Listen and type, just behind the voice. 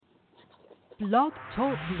Blog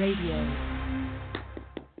Talk Radio.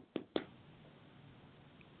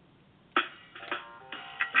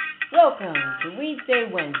 Welcome to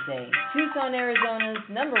Weedsday Wednesday, Tucson, Arizona's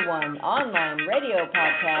 #1 online radio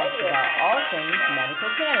podcast about all things medical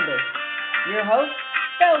cannabis. Your host,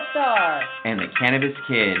 Bellstar. And the Cannabis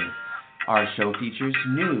Kid. Our show features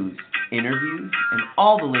news, interviews, and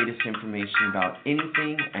all the latest information about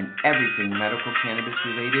anything and everything medical cannabis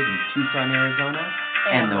related in Tucson, Arizona,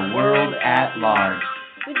 and the world at large.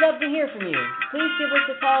 We'd love to hear from you. Please give us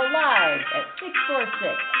a call live at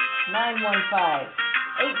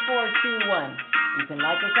 646-915-8421. You can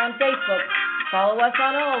like us on Facebook, follow us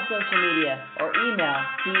on all social media, or email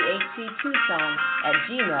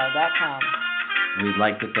thctucson@gmail.com. We'd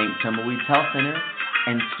like to thank Tumbleweeds Health Center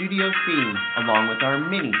and Studio C, along with our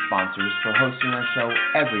many sponsors, for hosting our show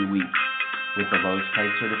every week. With the lowest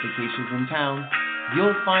price certifications in town,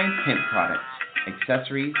 you'll find hemp products,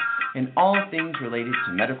 accessories, and all things related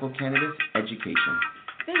to medical cannabis education.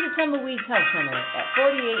 Visit Tumbleweeds Health Center at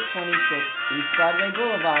 4826 East Broadway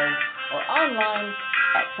Boulevard or online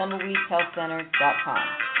at tumbleweedshealthcenter.com.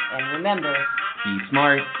 And remember, be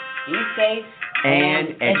smart, be safe,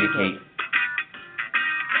 and educate.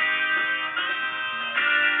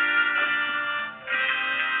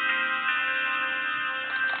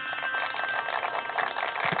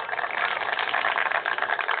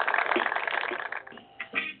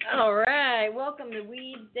 All right, welcome to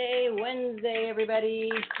Weedsday Wednesday,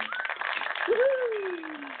 everybody.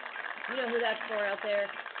 Woo-hoo! You know who that's for out there.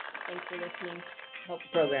 Thanks for listening. Hope the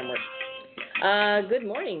program works. Good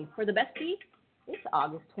morning. For the bestie, it's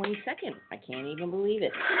August 22nd. I can't even believe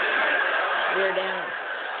it. We're down.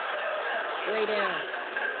 Way down.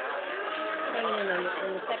 Hanging in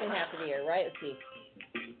the second half of the year, right? Let's see.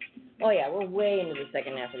 Oh, yeah, we're way into the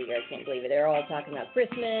second half of the year. I can't believe it. They're all talking about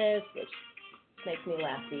Christmas, which makes me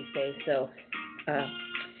laugh these days. So,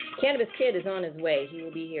 Cannabis Kid is on his way. He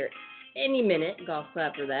will be here any minute. Golf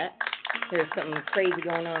clap for that. There's something crazy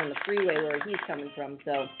going on the freeway where he's coming from,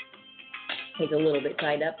 so he's a little bit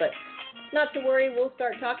tied up. But not to worry, we'll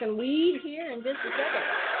start talking weed here in just a second.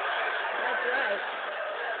 That's right.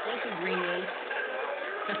 Thank you, Greenwood.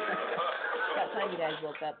 About time you guys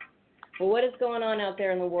woke up. Well, what is going on out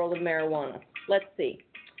there in the world of marijuana? Let's see.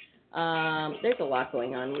 There's a lot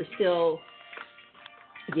going on. We're still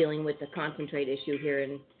dealing with the concentrate issue here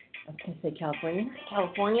in, I was going to say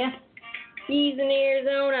California. He's in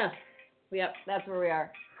Arizona. Yep, that's where we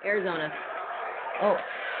are. Arizona. Oh,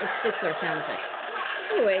 let's fix our sound effect.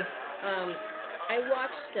 Anyway, I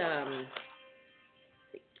watched, I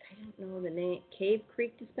don't know the name, Cave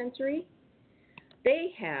Creek Dispensary.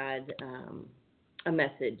 They had a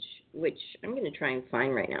message, which I'm going to try and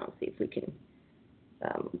find right now and see if we can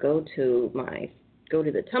go to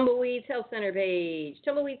the Tumbleweeds Health Center page.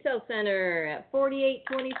 Tumbleweeds Health Center at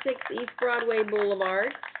 4826 East Broadway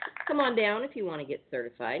Boulevard. Come on down if you want to get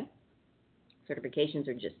certified. Certifications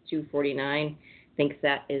are just $249. Thinks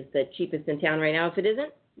that is the cheapest in town right now. If it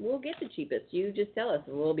isn't, we'll get the cheapest. You just tell us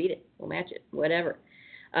and we'll beat it. We'll match it. Whatever.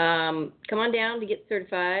 Come on down to get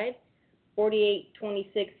certified.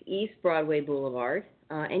 4826 East Broadway Boulevard.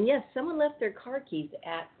 And yes, someone left their car keys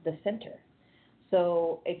at the center.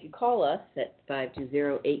 So if you call us at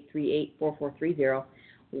 520-838-4430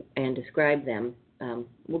 and describe them,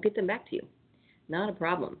 we'll get them back to you. Not a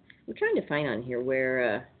problem. I'm trying to find on here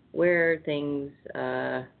where things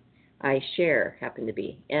I share happen to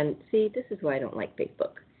be. And see, this is why I don't like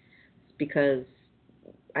Facebook. It's because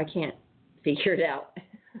I can't figure it out.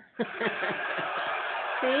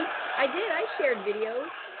 See, I shared videos.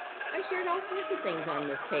 I shared all sorts of things on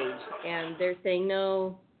this page. And they're saying,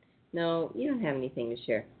 no, you don't have anything to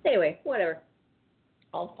share. Anyway, whatever.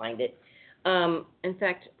 I'll find it. In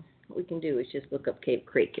fact, what we can do is just look up Cave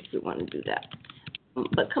Creek if we want to do that.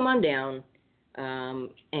 But come on down,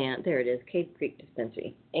 and there it is, Cave Creek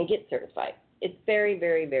Dispensary, and get certified. It's very,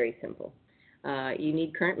 very, very simple. You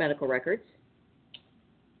need current medical records,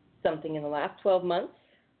 something in the last 12 months,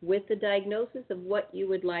 with the diagnosis of what you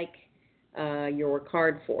would like your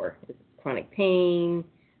card for. Is it chronic pain,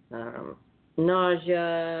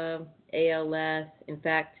 nausea, ALS. In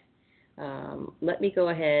fact, let me go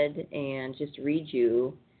ahead and just read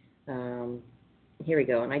you. Here we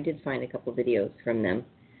go. And I did find a couple videos from them.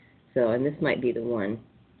 So, and this might be the one.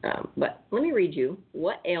 But let me read you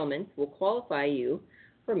what ailments will qualify you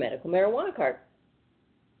for a medical marijuana card.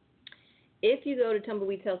 If you go to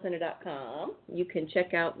tumbleweedshealthcenter.com, you can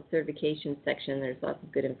check out the certification section. There's lots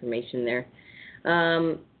of good information there.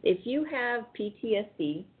 If you have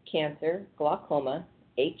PTSD, cancer, glaucoma,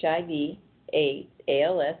 HIV, AIDS,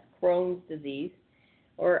 ALS, Crohn's disease,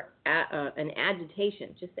 or an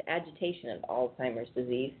agitation, just the agitation of Alzheimer's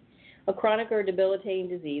disease, a chronic or debilitating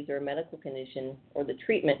disease or a medical condition, or the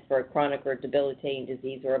treatment for a chronic or debilitating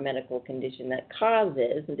disease or a medical condition that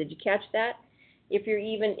causes, and did you catch that? If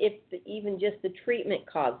even just the treatment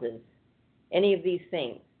causes any of these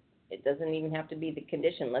things, it doesn't even have to be the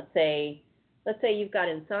condition. Let's say you've got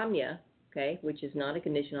insomnia, okay, which is not a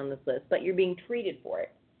condition on this list, but you're being treated for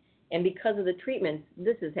it. And because of the treatments,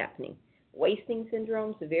 this is happening. Wasting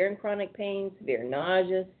syndrome, severe and chronic pain, severe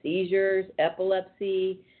nausea, seizures,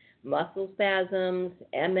 epilepsy, muscle spasms,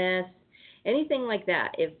 MS, anything like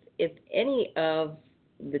that. If any of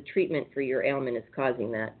the treatment for your ailment is causing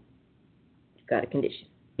that, you've got a condition.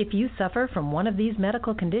 If you suffer from one of these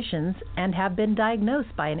medical conditions and have been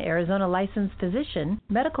diagnosed by an Arizona licensed physician,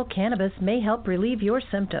 medical cannabis may help relieve your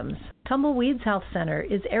symptoms. Tumbleweeds Health Center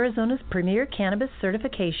is Arizona's premier cannabis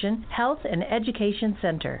certification, health, and education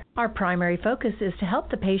center. Our primary focus is to help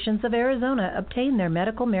the patients of Arizona obtain their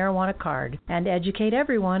medical marijuana card and educate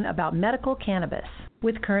everyone about medical cannabis.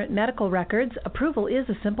 With current medical records, approval is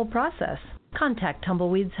a simple process. Contact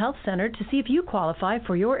Tumbleweeds Health Center to see if you qualify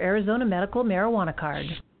for your Arizona medical marijuana card.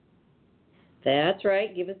 That's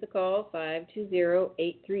right. Give us a call,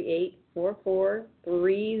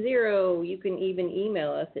 520-838-4430. You can even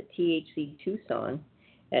email us at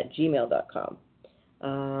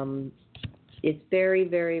thctucson@gmail.com. It's very,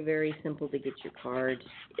 very, very simple to get your card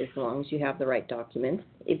as long as you have the right documents.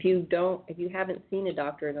 If you haven't seen a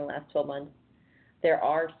doctor in the last 12 months, there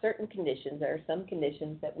are certain conditions. There are some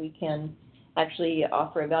conditions that we can actually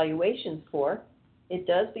offer evaluations for. It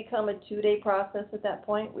does become a 2-day process at that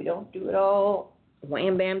point. We don't do it all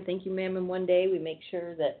wham, bam, thank you, ma'am, in one day. We make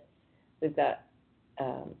sure that we've got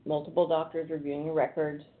multiple doctors reviewing your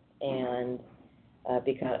records, and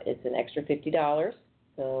because it's an extra $50.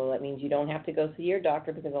 So that means you don't have to go see your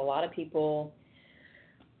doctor, because a lot of people,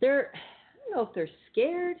 I don't know if they're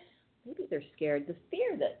scared. Maybe they're scared. The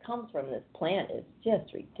fear that comes from this plant is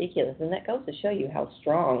just ridiculous, and that goes to show you how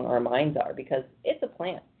strong our minds are, because it's a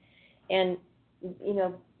plant. And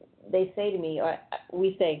they say to me,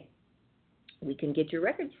 we say, we can get your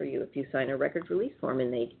records for you if you sign a records release form,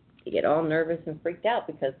 and they get all nervous and freaked out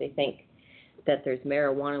because they think that there's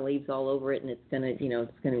marijuana leaves all over it, and it's gonna,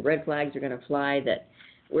 red flags are gonna fly that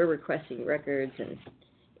we're requesting records, and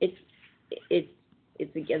it's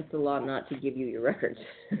against the law not to give you your records.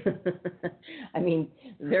 I mean,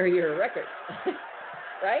 they're your records,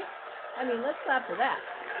 right? I mean, let's clap for that.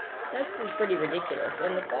 That's just pretty ridiculous.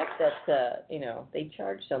 And the fact that, they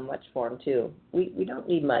charge so much for them, too. We don't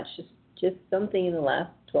need much, just something in the last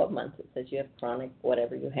 12 months that says you have chronic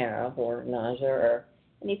whatever you have, or nausea, or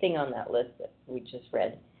anything on that list that we just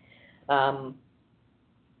read. But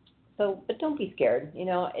don't be scared.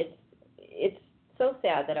 It's so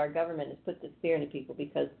sad that our government has put this fear into people,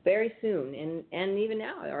 because very soon, and even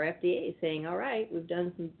now, our FDA is saying, all right, we've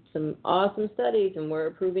done some awesome studies, and we're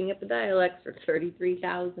approving Epidiolex for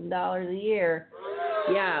 $33,000 a year.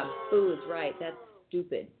 Yeah, food's right. That's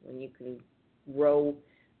stupid when you can grow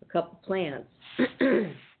a couple plants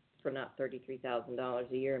for not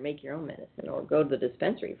 $33,000 a year and make your own medicine, or go to the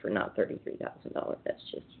dispensary for not $33,000. That's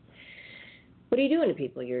just, what are you doing to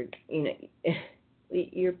people? You're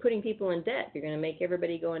putting people in debt. You're going to make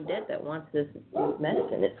everybody go in debt that wants this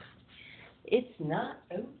medicine. It's not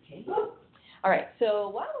okay. All right, so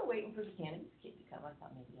while we're waiting for the cannabis kid to come, I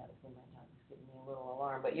thought maybe that was my dog was giving me a little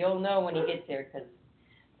alarm, but you'll know when he gets there, because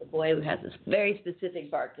the boy who has this very specific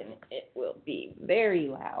bark, and it will be very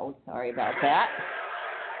loud. Sorry about that.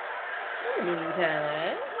 In the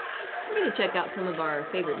meantime, we're going to check out some of our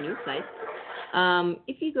favorite news sites.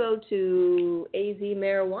 If you go to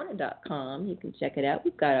azmarijuana.com, you can check it out.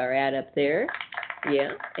 We've got our ad up there.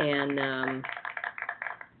 Yeah, and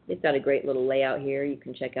it's got a great little layout here. You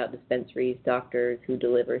can check out dispensaries, doctors, who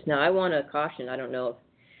delivers. Now, I want to caution, I don't know if,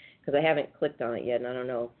 because I haven't clicked on it yet, and I don't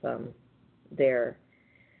know if they're,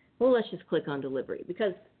 well, let's just click on delivery,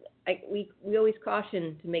 because we always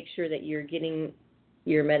caution to make sure that you're getting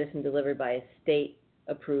your medicine delivered by a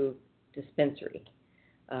state-approved dispensary.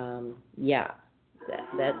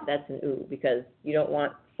 That's an ooh, because you don't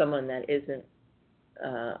want someone that isn't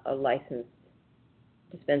a licensed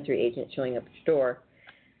dispensary agent showing up at your store,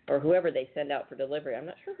 or whoever they send out for delivery. I'm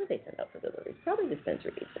not sure who they send out for delivery. It's probably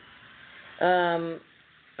dispensary agents.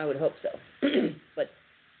 I would hope so. But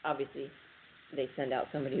obviously they send out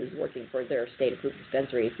somebody who's working for their state-approved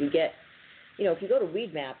dispensary. If you go to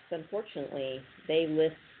Weed Maps, unfortunately, they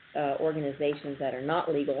list organizations that are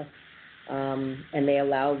not legal, and they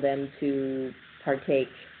allow them to partake,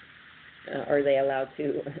 or they allow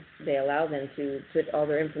them to put all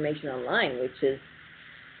their information online, which is,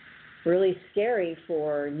 really scary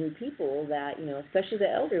for new people that, especially the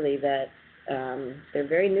elderly, that they're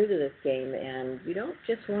very new to this game, and you don't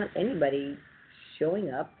just want anybody showing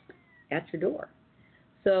up at your door.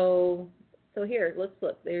 So here, let's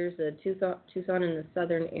look. There's a Tucson in the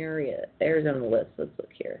southern area, Arizona list. Let's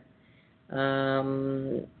look here.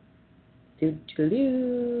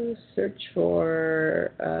 Search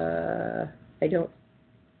for,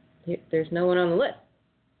 there's no one on the list.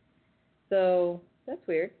 So that's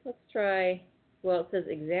weird. Let's try, it says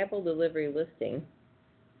example delivery listing.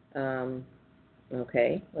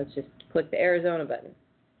 Okay, let's just click the Arizona button.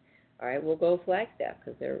 All right, we'll go Flagstaff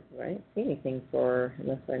because I don't see anything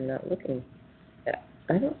unless I'm not looking.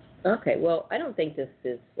 Okay, well, I don't think this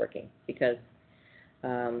is working because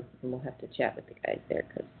we'll have to chat with the guys there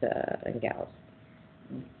and gals.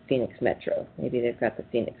 Phoenix Metro. Maybe they've got the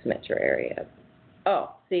Phoenix Metro area.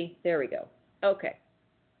 Oh, see, there we go. Okay.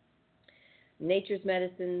 Nature's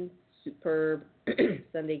Medicine, Superb,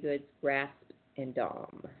 Sunday Goods, Grasp, and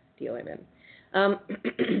DOM, DOMM.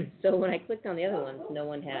 So when I clicked on the other ones, no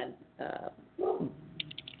one had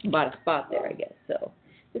bought a spot there, I guess. So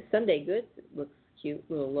this Sunday Goods looks cute,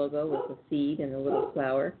 little logo with a seed and a little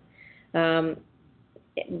flower.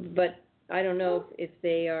 But I don't know if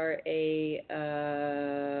they are a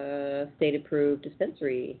state-approved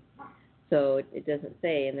dispensary. So it doesn't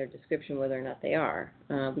say in their description whether or not they are.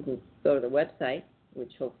 We can go to the website,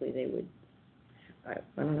 which hopefully they would. I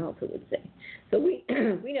don't know if it would say. So we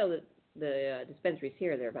know that the dispensaries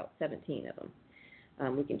here, there are about 17 of them.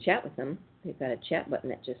 We can chat with them. They've got a chat button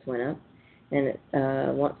that just went up, and it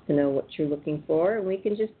wants to know what you're looking for, and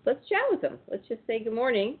let's chat with them. Let's just say, good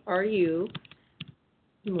morning. Are you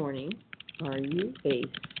a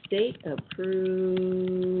state-approved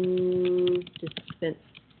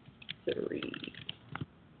dispensary?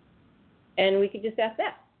 And we could just ask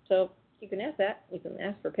that. So you can ask that. You can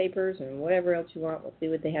ask for papers and whatever else you want. We'll see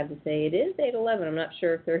what they have to say. It is 8:11. I'm not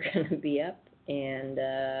sure if they're going to be up. And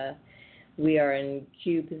we are in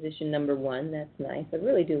queue position number 1. That's nice. I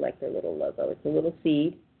really do like their little logo. It's a little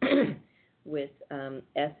seed with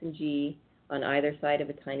S and G on either side of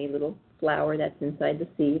a tiny little flower that's inside the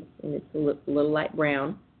seed, and it's a little light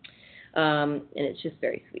brown. And it's just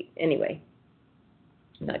very sweet. Anyway,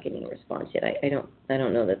 I'm not getting a response yet. I don't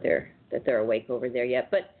know that they're awake over there yet.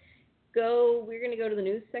 But we're going to go to the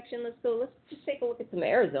news section. Let's just take a look at some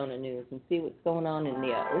Arizona news and see what's going on in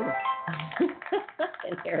in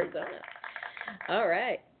Arizona. All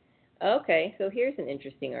right. Okay, so here's an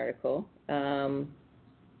interesting article.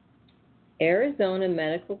 Arizona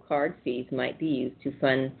medical card fees might be used to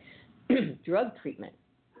fund drug treatment.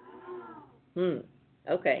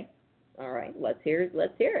 Okay. All right. Let's hear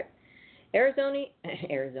it. Arizona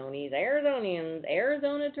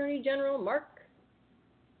Attorney General Mark.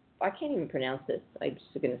 I can't even pronounce this. I'm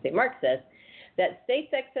just going to say Mark says that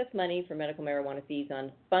states excess money for medical marijuana fees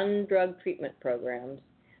on fund drug treatment programs,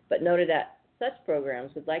 but noted that such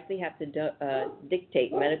programs would likely have to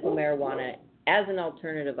dictate medical marijuana as an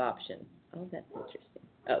alternative option. Oh, that's interesting.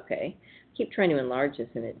 Okay. Keep trying to enlarge this,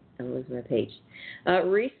 and I'm losing my page.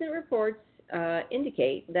 Recent reports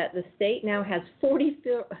indicate that the state now has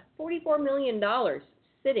 $44 million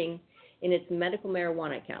sitting in its medical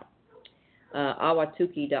marijuana account.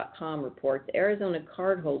 Awatuki.com reports Arizona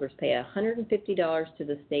cardholders pay $150 to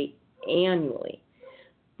the state annually.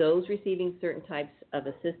 Those receiving certain types of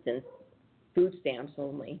assistance, food stamps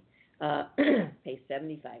only, pay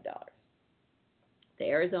 $75. The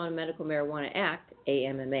Arizona Medical Marijuana Act,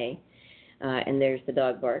 AMMA, and there's the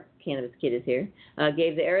dog bark, Cannabis Kid is here,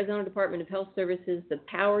 gave the Arizona Department of Health Services the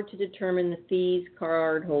power to determine the fees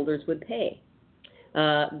cardholders would pay.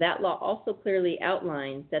 That law also clearly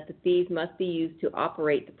outlines that the fees must be used to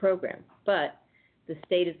operate the program, but the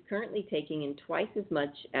state is currently taking in twice as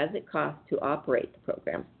much as it costs to operate the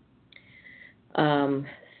program.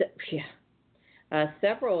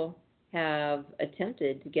 Several have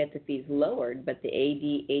attempted to get the fees lowered, but the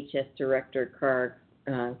ADHS director,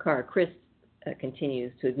 Chris,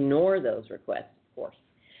 continues to ignore those requests, of course.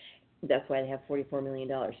 That's why they have $44 million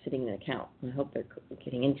sitting in an account. I hope they're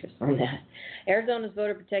getting interest on that. Arizona's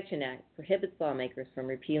Voter Protection Act prohibits lawmakers from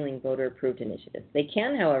repealing voter-approved initiatives. They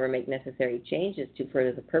can, however, make necessary changes to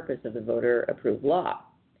further the purpose of the voter-approved law.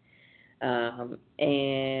 And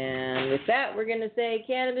with that, we're going to say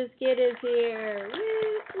Cannabis Kid is here.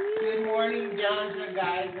 Woo, Good morning, John,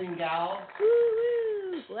 guys and gals.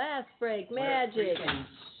 woo. Glass break magic.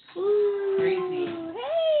 Woo. Crazy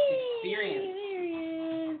Hey. experience. There he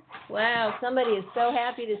is. Wow, somebody is so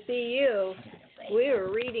happy to see you. We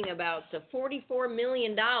were reading about the $44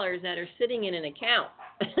 million that are sitting in an account.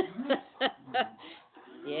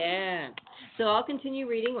 Yeah. So I'll continue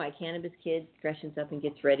reading while Cannabis Kid freshens up and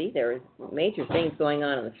gets ready. There are major things going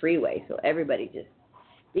on the freeway, so everybody just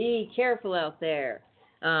be careful out there.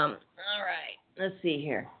 All right, let's see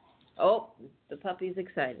here. Oh, the puppy's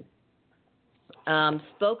excited.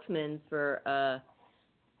 Spokesman for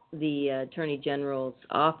the Attorney General's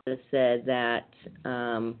office said that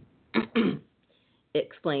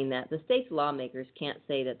explained that the state's lawmakers can't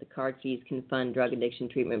say that the card fees can fund drug addiction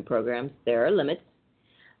treatment programs. There are limits.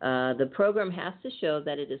 The program has to show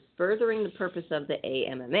that it is furthering the purpose of the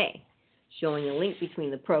AMMA. Showing a link between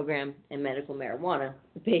the program and medical marijuana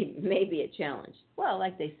may be a challenge. Well,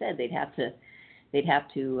 like they said, they'd have to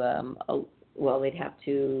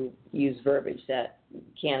use verbiage that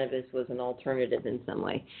cannabis was an alternative in some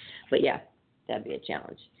way. But yeah, that'd be a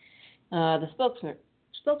challenge. The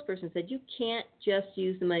spokesperson said you can't just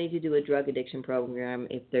use the money to do a drug addiction program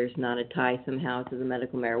if there's not a tie somehow to the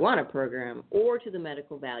medical marijuana program or to the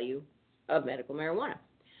medical value of medical marijuana.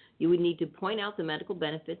 You would need to point out the medical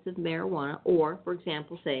benefits of marijuana or, for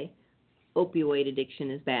example, say opioid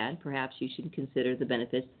addiction is bad. Perhaps you should consider the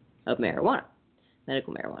benefits of marijuana,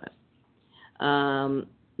 medical marijuana.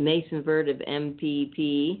 Mason Vert of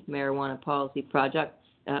MPP, Marijuana Policy Project,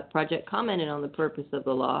 commented on the purpose of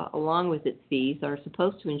the law, along with its fees, are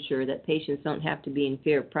supposed to ensure that patients don't have to be in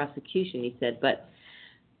fear of prosecution, he said, but,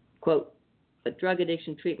 quote, but drug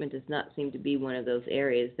addiction treatment does not seem to be one of those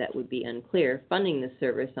areas that would be unclear. Funding the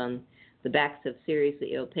service on the backs of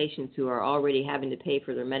seriously ill patients who are already having to pay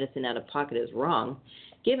for their medicine out of pocket is wrong.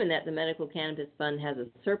 Given that the Medical Cannabis Fund has a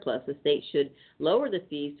surplus, the state should lower the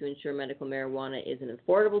fees to ensure medical marijuana is an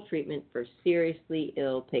affordable treatment for seriously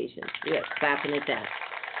ill patients. Yes, clapping at that.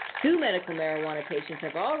 2 medical marijuana patients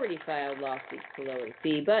have already filed lawsuits to lower the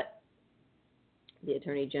fee, but the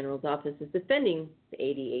Attorney General's office is defending the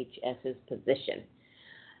ADHS's position.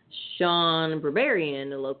 Sean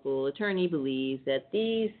Barbarian, a local attorney, believes that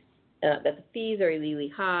the fees are illegally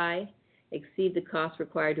high, exceed the costs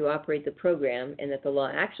required to operate the program, and that the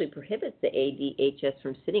law actually prohibits the ADHS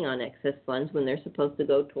from sitting on excess funds when they're supposed to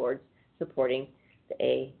go towards supporting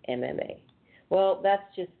the AMMA. Well, that's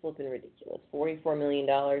just flipping ridiculous. $44 million.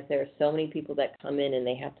 There are so many people that come in and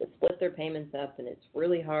they have to split their payments up, and it's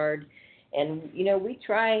really hard. And, you know, we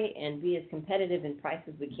try and be as competitive in price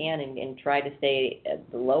as we can and try to stay at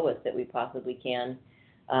the lowest that we possibly can.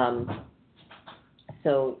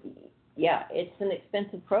 So, yeah, it's an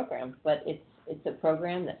expensive program, but it's a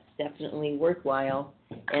program that's definitely worthwhile.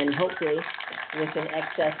 And hopefully, with an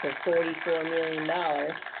excess of $44 million,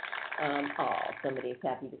 somebody's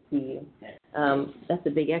happy to see you. That's a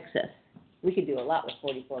big excess. We could do a lot with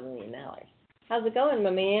 $44 million. How's it going,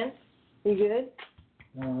 my man? You good?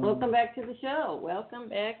 Welcome back to the show. Welcome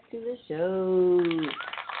back to the show.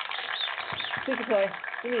 Super Toy,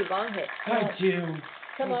 you need a bong hit. I do.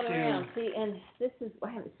 Come on around. See, and this is, I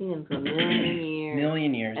haven't seen him for a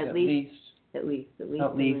million years. At least.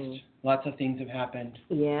 Lots of things have happened.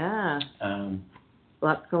 Yeah.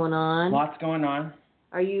 Lots going on.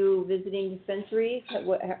 Are you visiting dispensaries?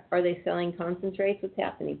 Are they selling concentrates? What's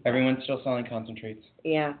happening? Everyone's still selling concentrates.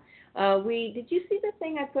 Yeah. Did you see the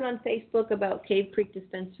thing I put on Facebook about Cave Creek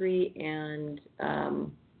Dispensary and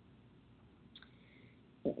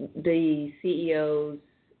the CEO's,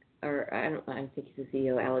 or I think he's the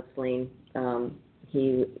CEO, Alex Lane.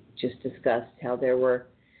 He just discussed how there were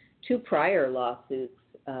 2 prior lawsuits,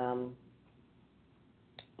 and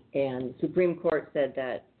the Supreme Court said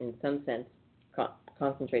that in some sense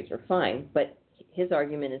concentrates are fine, but his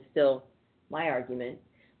argument is still my argument,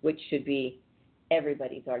 which should be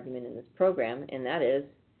everybody's argument in this program, and that is,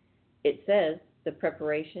 it says the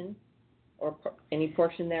preparation or any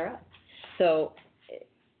portion thereof. So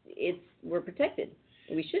we're protected.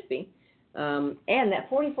 We should be. And that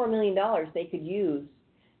 $44 million they could use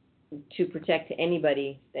to protect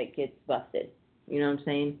anybody that gets busted. You know what I'm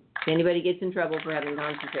saying? If anybody gets in trouble for having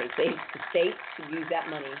concentrates, the state should use that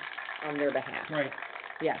money on their behalf. Right.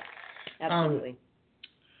 Yeah, absolutely.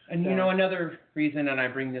 And you know, another reason, and I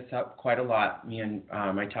bring this up quite a lot, me and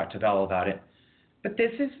I talked to Belle about it, but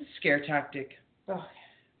this is a scare tactic. Oh.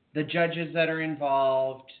 The judges that are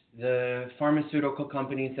involved, the pharmaceutical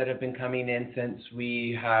companies that have been coming in since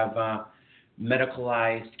we have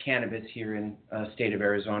medicalized cannabis here in the state of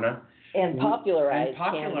Arizona. And popularized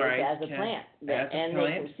cannabis as a plant. They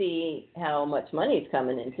can see how much money is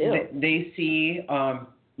coming in, too. They see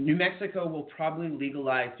New Mexico will probably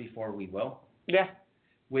legalize before we will. Yeah.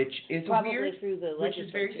 Which is probably weird, through the which is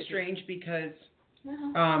very strange because, they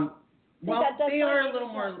are a little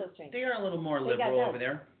more liberal over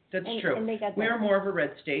there. That's true. And they got We're more of a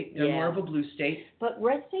red state. They're more of a blue state. But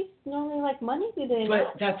red states normally like money, do they?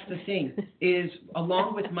 But that's the thing, is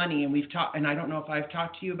along with money, and we've talked, and I don't know if I've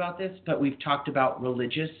talked to you about this, but we've talked about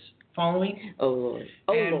religious following. Oh, Lord.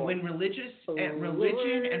 When religion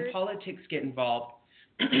and politics get involved,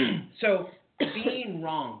 so being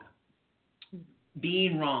wrong,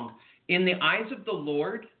 in the eyes of the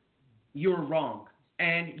Lord, you're wrong,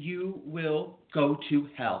 and you will go to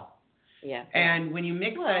hell. Yeah. And when you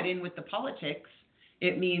mix that in with the politics,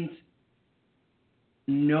 it means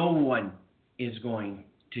no one is going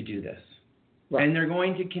to do this. Right. And they're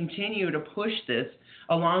going to continue to push this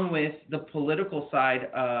along with the political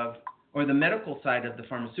side or the medical side of the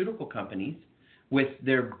pharmaceutical companies with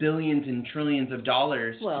their billions and trillions of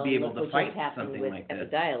dollars to be able to fight something like this.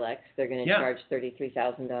 Epidiolex, they're going to charge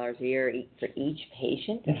 $33,000 a year for each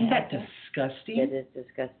patient. Isn't that disgusting? That is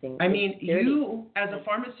disgusting. I mean, you as a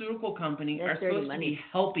pharmaceutical company are supposed to be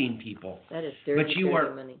helping people. That is dirty,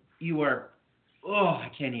 but money. You are, I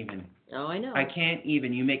can't even. Oh, I know. I can't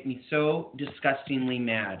even. You make me so disgustingly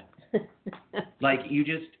mad. Like you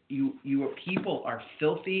people are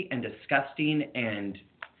filthy and disgusting, and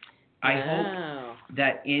I hope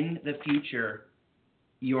that in the future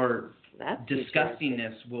your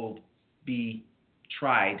disgustingness will be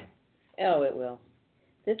tried. Oh, it will.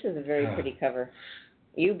 This is a very pretty cover.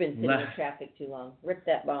 You've been sitting in traffic too long. Rip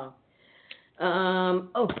that bong.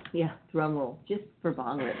 Drum roll. Just for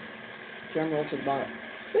bong rip. Drum roll for the bong.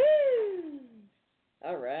 Woo!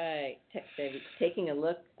 All right. Tech Savvy. Taking a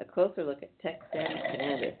closer look at Tech Savvy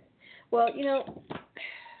Cannabis. Well,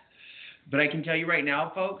 But I can tell you right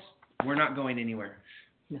now, folks, we're not going anywhere.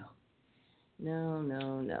 No,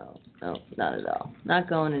 not at all. Not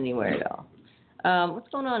going anywhere at all. What's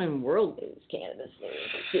going on in world news, cannabis news?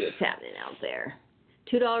 Let's see what's happening out there.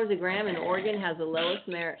 $2 a gram in Oregon has the lowest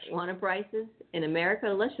marijuana prices in America.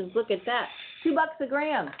 Let's just look at that. $2 a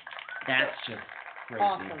gram. That's just crazy.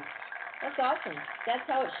 Awesome. That's awesome. That's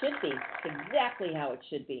how it should be. Exactly how it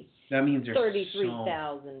should be. That means there's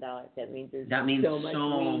 $33,000. That means there's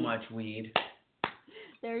so much weed.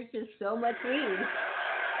 There's just so much weed.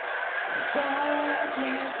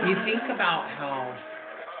 You think about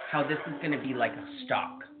how this is going to be like a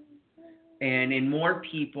stock. And in more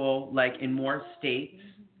people, like in more states,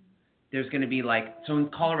 there's going to be so in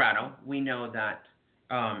Colorado, we know that,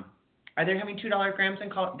 are they having $2 grams in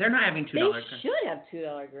Colorado? They're not having $2 grams. They should have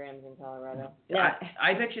 $2 grams in Colorado.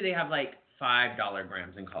 I bet you they have $5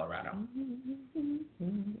 grams in Colorado.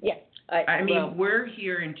 Yeah. I mean, we're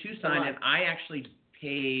here in Tucson, and I actually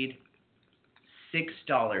paid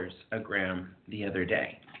 $6 a gram the other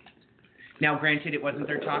day. Now, granted, it wasn't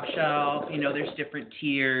their top shelf. There's different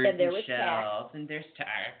tiers and shelves, and there's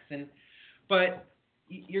tax, but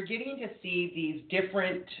you're getting to see these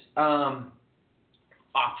different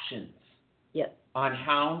options. Yes. On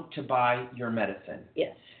how to buy your medicine.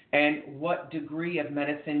 Yes. And what degree of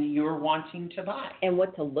medicine you're wanting to buy. And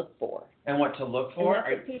what to look for.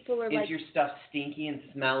 Is your stuff stinky and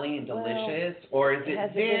smelly and delicious? Or is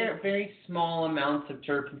it very small amounts of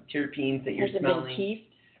terpenes that you're smelling? Has it been keefed?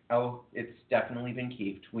 Oh, it's definitely been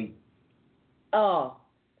keefed.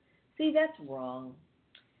 See, that's wrong.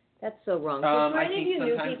 That's so wrong. I think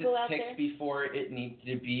sometimes it picks before it needs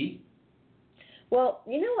to be. Well,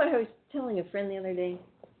 you know what I was telling a friend the other day?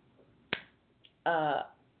 I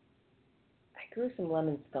grew some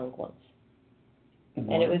lemon skunk once.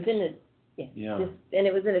 What? And it was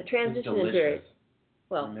in a transition period.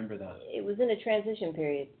 Well, I remember that. It was in a transition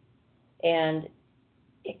period, and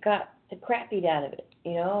it got the crap beat out of it.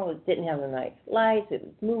 It didn't have the nice lights. It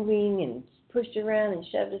was moving and pushed around and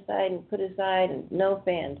shoved aside and put aside, and no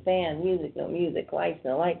fan, music, no music, lights,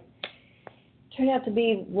 no lights. Turned out to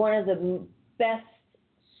be one of the best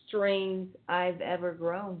strains I've ever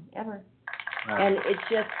grown, ever. Wow. And it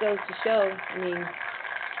just goes to show,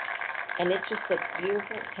 and it just looks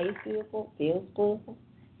beautiful, tastes beautiful, feels beautiful.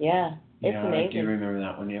 Yeah, it's amazing. I do remember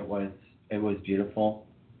that one. It was beautiful.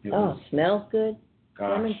 Smells good.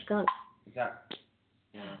 Gosh. Lemon skunk. That's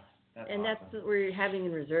awesome. That's what we're having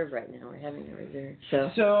in reserve right now. We're having a reserve.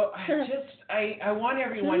 So I want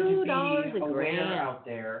everyone to be aware out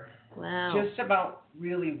there. Wow. Just about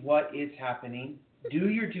really what is happening. Do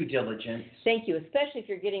your due diligence. Thank you, especially if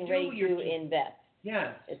you're getting ready to invest.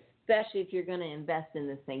 Yes. Especially if you're going to invest in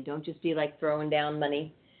this thing. Don't just be throwing down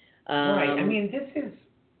money. Right.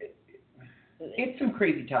 It's some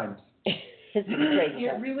crazy times. It's some crazy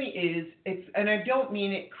times. It really is. And I don't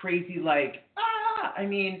mean it crazy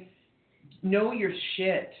know your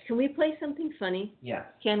shit. Can we play something funny? Yes.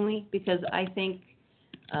 Can we? Because I think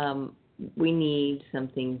we need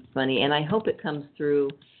something funny, and I hope it comes through.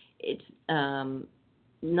 It's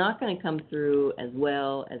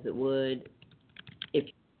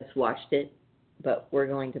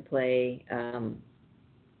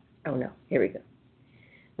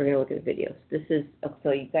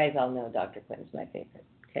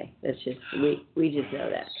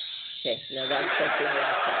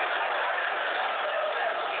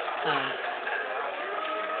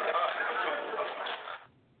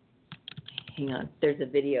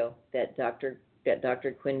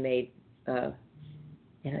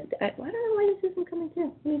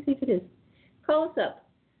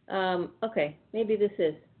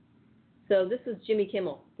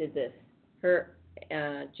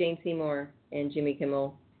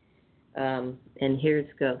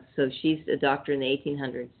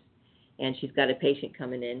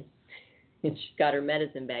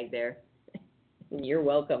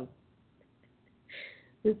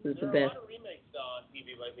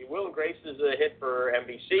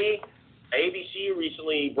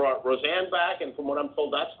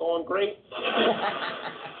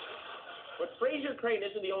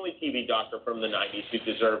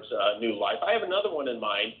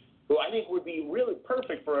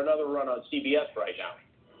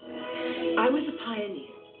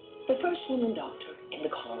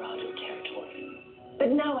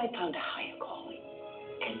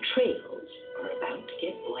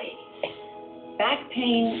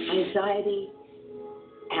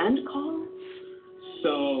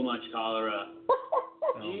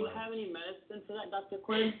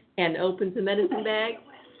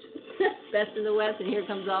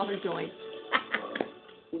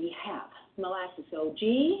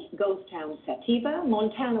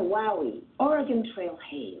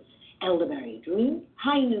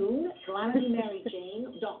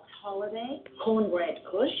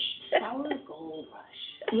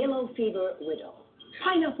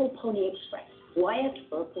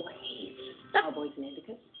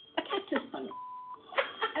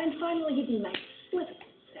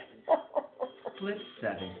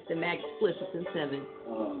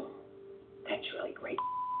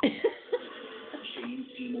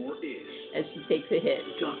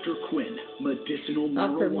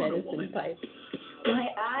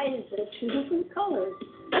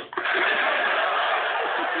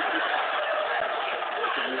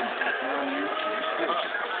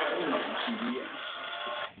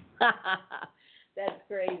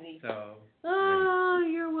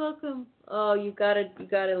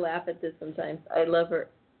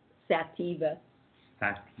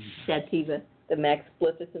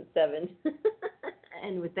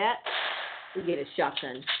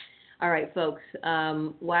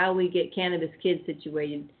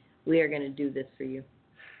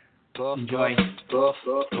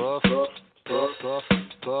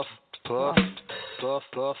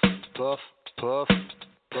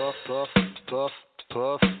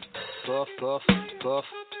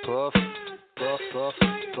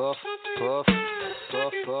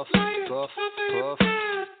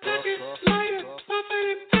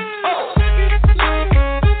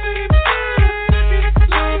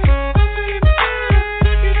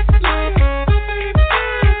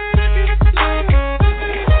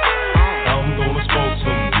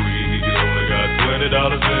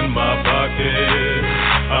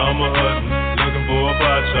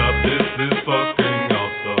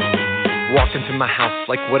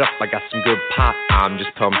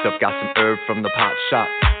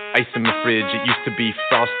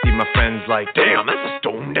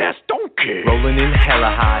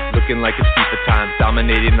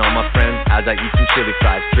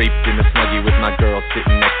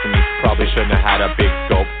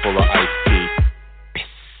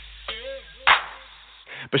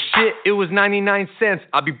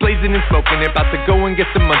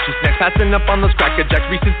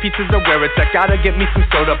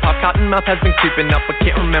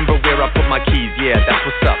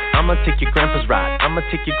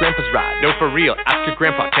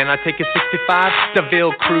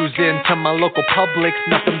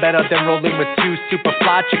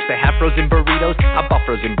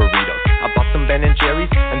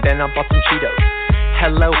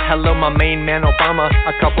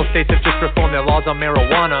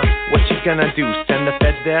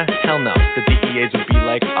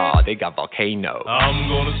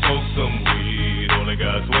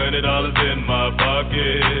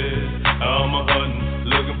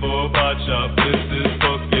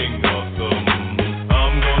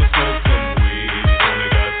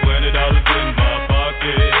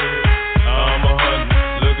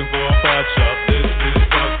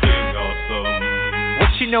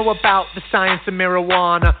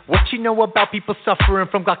you know about people suffering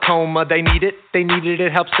from glaucoma? They need it,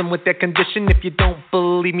 it helps them with their condition. If you don't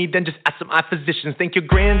believe me, then just ask some eye physicians. Thank your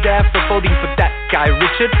granddad for voting for that guy.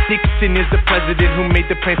 Richard Nixon is the president who made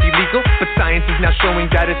the plant illegal, but science is now showing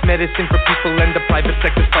that it's medicine for people, and the private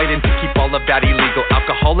sector's fighting to keep all of that illegal.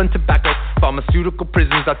 Alcohol and tobacco, pharmaceutical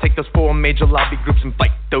prisons. I'll take those 4 major lobby groups and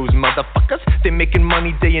fight those motherfuckers. They're making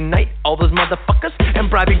money day and night, all those motherfuckers, and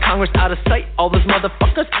bribing Congress out of sight, all those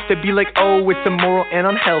motherfuckers. They'd be like, oh, it's immoral and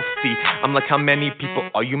unhealthy. I'm like, how many people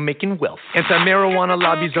are you making wealth? Anti-marijuana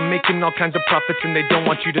lobbies are making all kinds of profits, and they don't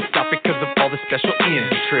want you to stop it because of all the special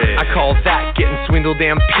interest. I call that getting swindled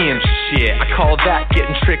and pimped shit. I call that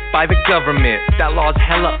getting tricked by the government. That law's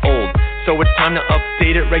hella old, so it's time to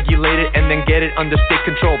update it, regulate it, and then get it under state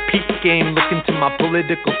control. Peak game, look into my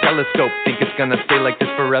political telescope. Think it's gonna stay like this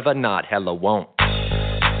forever? Not hella won't.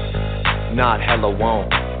 Not hella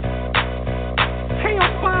won't. Hey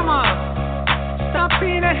Obama, stop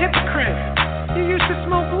being a hypocrite. You used to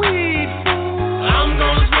smoke weed, fool. I'm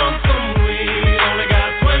gonna smoke some weed. Only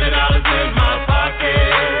got $20 in my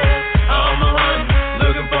pocket. I'm a run,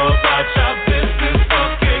 looking for a pot shop. This is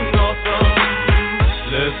fucking awesome.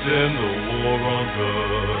 Let's end the war on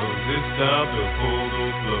drugs. It's time to pull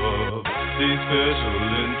those gloves. These special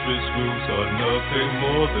interest groups are nothing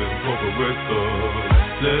more than corporate thugs.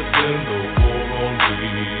 Let's end the war on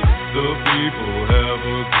weed. The people have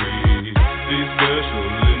agreed. These special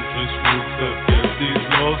interest groups have kept these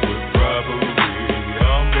laws with bribery.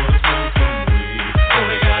 I'm gonna smoke some weed.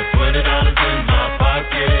 Only got $20 in my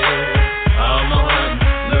pocket. I'm a hunt,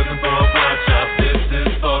 looking for a pot shop. This is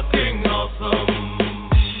fucking awesome.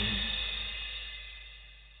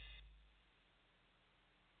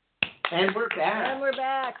 And we're back. And we're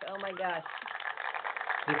back. Oh my gosh.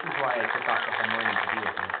 This is why I took off the whole morning to be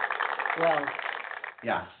with you. Well.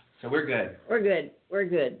 Yeah. So we're good. We're good. We're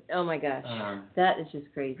good. Oh my gosh. That is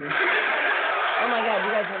just crazy. Oh my God,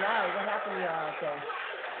 you guys are loud. What happened to y'all out there?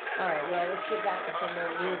 All right, well, let's get back to some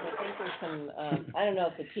more news. I think there's some, I don't know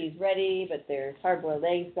if the tea's ready, but there's hard-boiled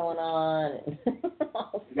eggs going on. And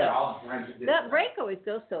that break always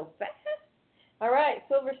goes so fast. All right,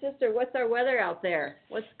 Silver Sister, what's our weather out there?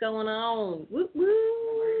 What's going on? Woo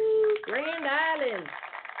woo! Grand Island.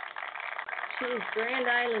 She is Grand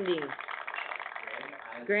Islanding.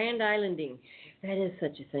 Grand Islanding. That is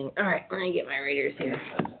such a thing. All right, let me get my readers here.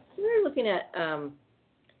 We're looking at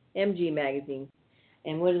MG Magazine.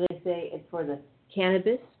 And what do they say? It's for the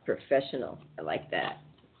cannabis professional. I like that.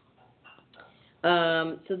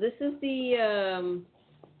 So this is the,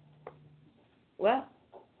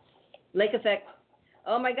 lake effect.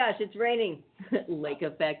 Oh my gosh, it's raining. Lake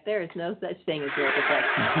effect. There is no such thing as lake effect.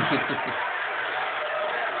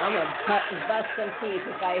 I'm going to bust some teeth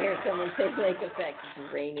if I hear someone say lake effect.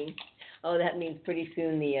 It's raining. Oh, that means pretty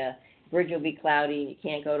soon the bridge will be cloudy and you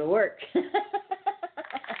can't go to work.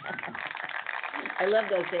 I love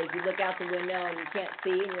those days. You look out the window and you can't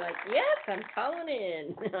see, and you're like, yes, I'm calling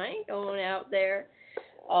in. I ain't going out there.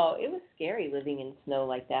 Oh, it was scary living in snow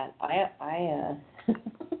like that. I'm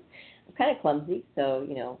kind of clumsy, so,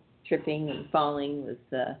 you know, tripping and falling was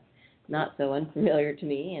not so unfamiliar to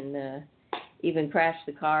me, and even crashed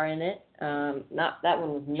the car in it. That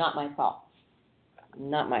one was not my fault.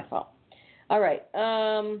 Not my fault. All right.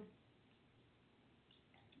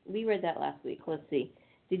 We read that last week. Let's see.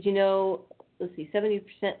 Did you know... Let's see,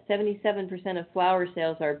 77% of flower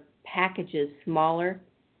sales are packages smaller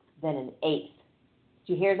than an eighth.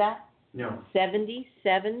 Did you hear that? No.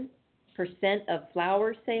 77% of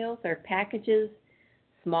flower sales are packages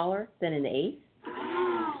smaller than an eighth.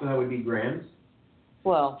 So that would be grams?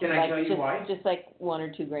 Well, can I tell you why? Just like 1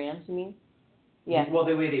 or 2 grams, you mean? Yeah. Well,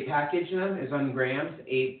 the way they package them is on grams,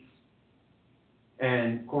 eighths,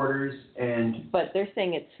 and quarters, and... But they're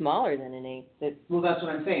saying it's smaller than an eighth. Well, that's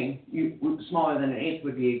what I'm saying. Smaller than an eighth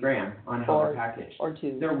would be a gram on how they're packaged. Or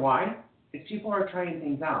 2. They're why? If people are trying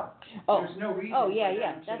things out. Oh. There's no reason for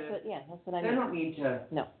them that's what I mean. They don't need to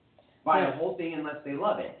buy a whole thing unless they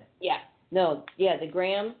love it. Yeah. No, yeah, the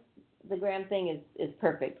gram thing is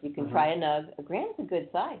perfect. You can try a nug. A gram's a good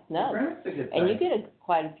size nug. A gram's a good size. And you get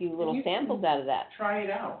quite a few little samples out of that. Try it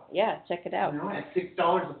out. Yeah, check it out. You know, at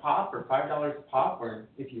 $6 a pop or $5 a pop, or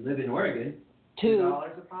if you live in Oregon,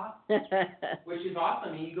 $2 a pop, which is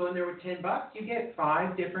awesome. And you go in there with $10, you get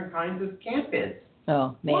 5 different kinds of cannabis.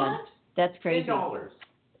 Oh, man. What? That's crazy. $10.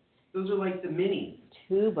 Those are like the minis.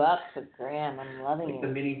 $2 a gram. I'm loving it. The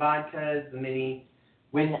mini vodkas, the mini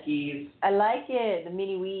whiskeys. I like it, the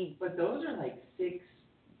mini weed. But those are like $8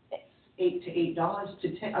 to $8 to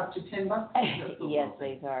 $10, up to $10. Yes,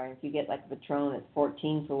 they are. If you get like a Patron, it's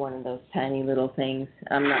 $14 for one of those tiny little things.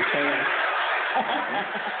 I'm not saying.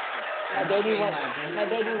 My baby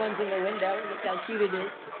one's in the window. Look how cute it is.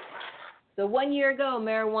 So 1 year ago,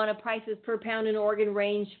 marijuana prices per pound in Oregon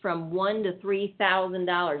ranged from $1,000 to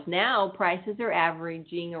 $3,000. Now prices are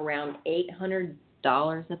averaging around $800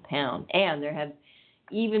 a pound, and there have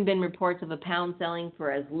even been reports of a pound selling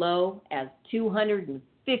for as low as $250.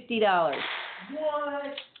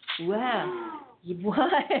 What? Wow.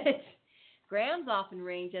 What? Grams often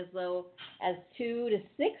range as low as $2 to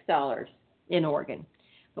 $6 in Oregon.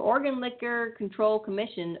 The Oregon Liquor Control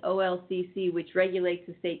Commission, OLCC, which regulates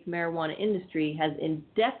the state's marijuana industry, has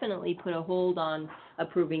indefinitely put a hold on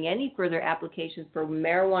approving any further applications for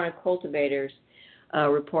marijuana cultivators,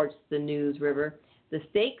 reports the News River. The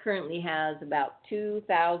state currently has about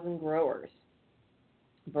 2,000 growers.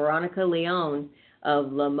 Veronica Leone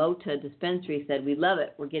of La Mota Dispensary said, "We love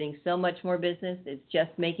it. We're getting so much more business. It's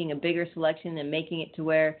just making a bigger selection and making it to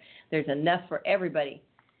where there's enough for everybody.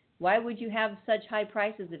 Why would you have such high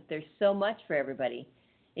prices if there's so much for everybody?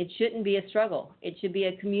 It shouldn't be a struggle. It should be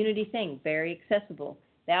a community thing, very accessible.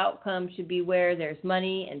 The outcome should be where there's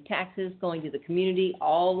money and taxes going to the community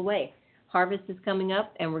all the way. Harvest is coming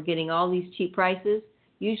up, and we're getting all these cheap prices.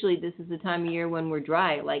 Usually this is the time of year when we're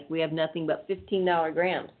dry, like we have nothing but $15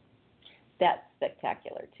 grams. That's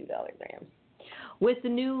spectacular, $2 grams. With the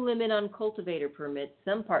new limit on cultivator permits,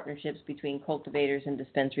 some partnerships between cultivators and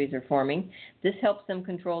dispensaries are forming. This helps them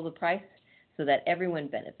control the price so that everyone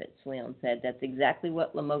benefits," Leon said. That's exactly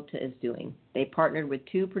what La Mota is doing. They partnered with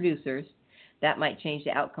 2 producers. That might change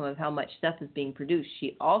the outcome of how much stuff is being produced.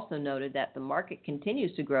 She also noted that the market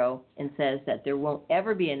continues to grow and says that there won't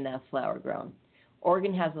ever be enough flower grown.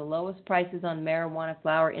 Oregon has the lowest prices on marijuana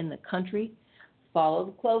flower in the country,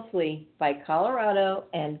 followed closely by Colorado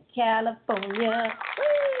and California.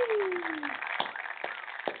 Woo!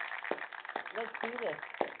 Let's do this.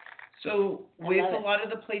 So with a lot of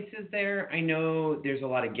the places there, I know there's a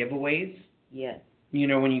lot of giveaways. Yes. You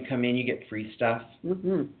know, when you come in, you get free stuff.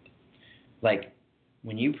 Mm-hmm. Like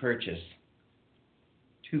when you purchase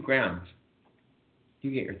 2 grams,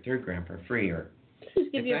 you get your 3rd gram for free. Or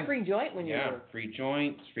just give you a free joint when you're there. Yeah, free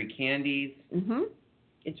joints, free candies. Mm-hmm.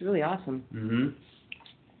 It's really awesome. Mm-hmm.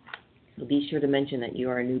 So be sure to mention that you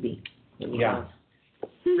are a newbie. Yeah.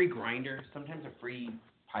 Free grinder, sometimes a free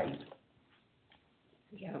pipe.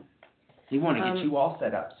 Yeah. They want to get you all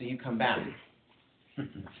set up so you come back.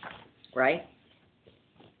 Right?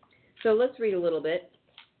 So let's read a little bit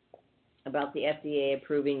about the FDA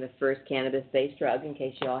approving the first cannabis-based drug, in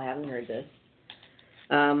case you all haven't heard this.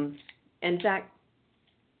 In fact,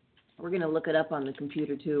 we're going to look it up on the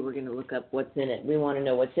computer, too. We're going to look up what's in it. We want to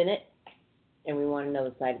know what's in it, and we want to know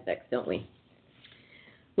the side effects, don't we?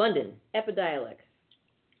 London, Epidiolex,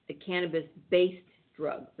 a cannabis-based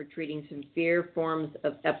drug for treating severe forms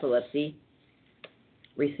of epilepsy,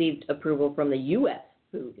 received approval from the U.S.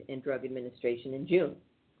 Food and Drug Administration in June.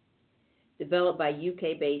 Developed by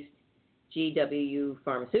UK-based GW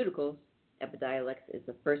Pharmaceuticals, Epidiolex is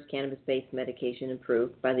the first cannabis-based medication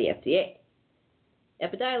approved by the FDA.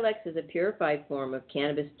 Epidiolex is a purified form of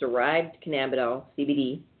cannabis-derived cannabidiol,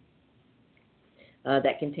 CBD,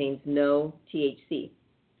 that contains no THC,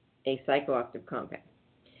 a psychoactive compound.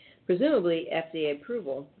 Presumably, FDA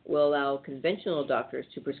approval will allow conventional doctors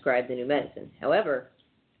to prescribe the new medicine. However,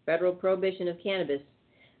 federal prohibition of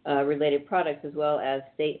cannabis-related products as well as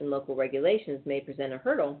state and local regulations may present a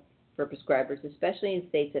hurdle for prescribers, especially in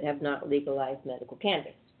states that have not legalized medical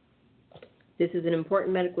cannabis. This is an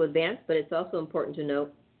important medical advance, but it's also important to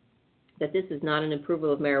note that this is not an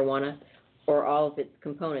approval of marijuana or all of its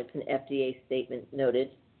components, an FDA statement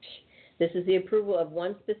noted. This is the approval of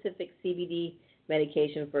one specific CBD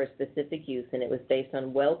medication for a specific use, and it was based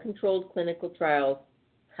on well-controlled clinical trials.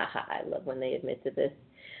 I love when they admit to this.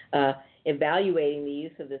 Evaluating the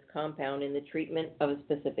use of this compound in the treatment of a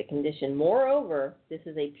specific condition. Moreover, this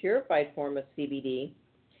is a purified form of CBD.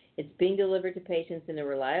 It's being delivered to patients in a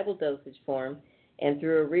reliable dosage form and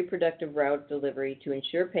through a reproductive route delivery to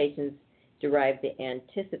ensure patients derive the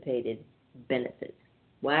anticipated benefits.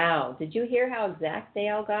 Wow. Did you hear how exact they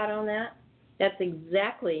all got on that? That's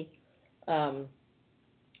exactly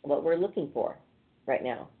what we're looking for right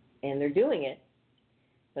now. And they're doing it,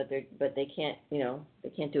 but they can't, they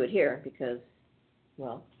can't do it here because,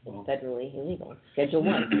 well, it's federally illegal. Schedule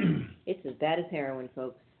 1. It's as bad as heroin,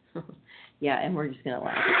 folks. Yeah, and we're just going to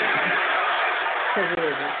laugh at that. Because it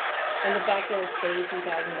isn't. And the fact that it's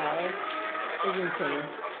 $32,000 is insane.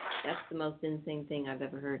 That's the most insane thing I've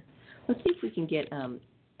ever heard. Let's see if we can get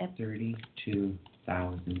 $32,000.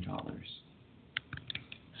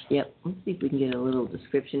 Yep. Let's see if we can get a little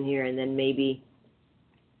description here, and then maybe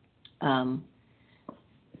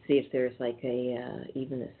see if there's like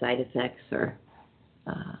even the side effects or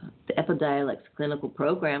The Epidiolex clinical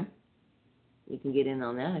program. You can get in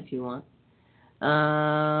on that if you want.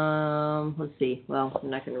 Let's see. Well, I'm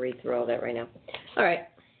not going to read through all that right now. All right.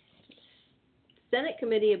 Senate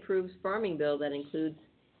committee approves farming bill that includes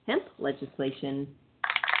hemp legislation.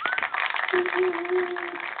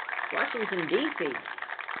 Washington, D.C.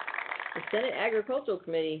 The Senate Agricultural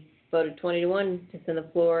Committee voted 20-1 to send the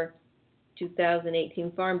floor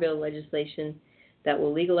 2018 Farm Bill legislation that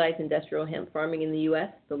will legalize industrial hemp farming in the U.S.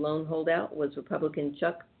 The lone holdout was Republican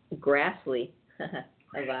Chuck Grassley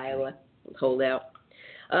of Iowa. Holdout.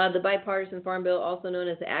 The bipartisan Farm Bill, also known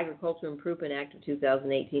as the Agriculture Improvement Act of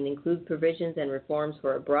 2018, includes provisions and reforms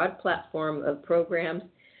for a broad platform of programs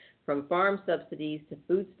from farm subsidies to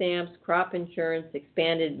food stamps, crop insurance,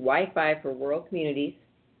 expanded Wi-Fi for rural communities,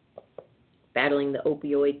 battling the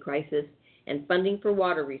opioid crisis, and funding for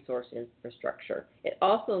water resource infrastructure. It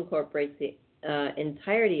also incorporates the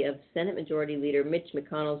entirety of Senate Majority Leader Mitch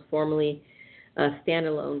McConnell's formerly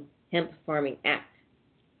standalone Hemp Farming Act.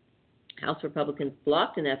 House Republicans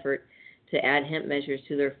blocked an effort to add hemp measures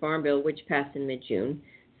to their farm bill, which passed in mid-June.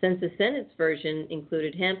 Since the Senate's version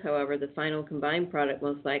included hemp, however, the final combined product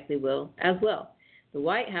most likely will as well. The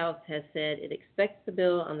White House has said it expects the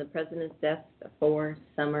bill on the president's desk before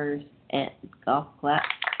summer's end. Golf clap.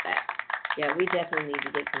 Yeah, we definitely need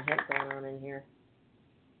to get some hemp going on in here.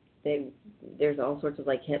 There's all sorts of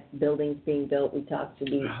like hemp buildings being built. We talked to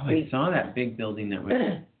these. Oh, I saw that big building that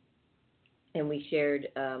was. And we shared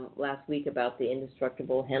last week about the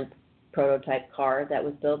indestructible hemp prototype car that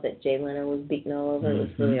was built that Jay Leno was beating all over. It was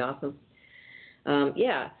really awesome.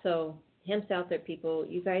 So hemp's out there, people.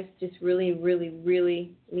 You guys just really, really,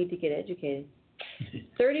 really need to get educated.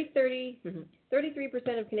 33%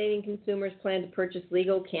 of Canadian consumers plan to purchase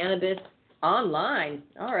legal cannabis online.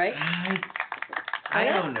 All right. I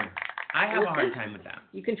don't know. I have a hard time with that.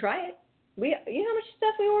 You can try it. You know how much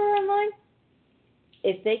stuff we order online?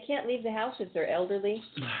 If they can't leave the house, if they're elderly,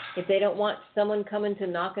 if they don't want someone coming to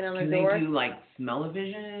knocking on their door. Can they do like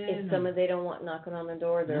smell-o-vision? If they don't want knocking on their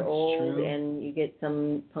door, they're old, true. And you get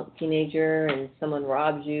some punk teenager and someone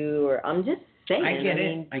robs you, or I'm just saying. I get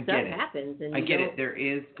it. I get stuff it. happens. And I get it. There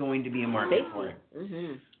is going to be a market for it.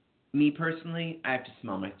 Mm-hmm. Me personally, I have to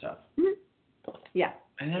smell my stuff. Mm-hmm. Yeah.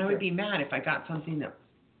 And then I would be mad if I got something that,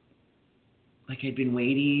 like I'd been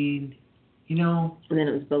waiting, you know. And then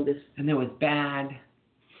it was bogus. And then it was bad.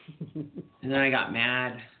 And then I got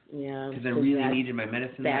mad. Yeah. Because I really needed my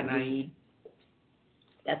medicine that night. Weed.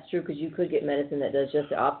 That's true, because you could get medicine that does just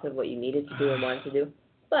the opposite of what you needed to do and wanted to do.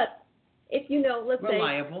 But if you know, let's say.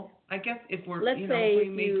 Reliable. I guess if we're, let's you know, say we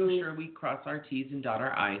make sure we cross our T's and dot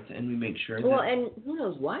our I's and we make sure that. Well, and who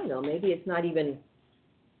knows why, though? Maybe it's not even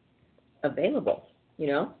available, you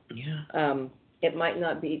know? Yeah. It might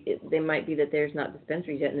not be, they might be that there's not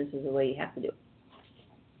dispensaries yet, and this is the way you have to do it.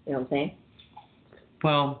 You know what I'm saying?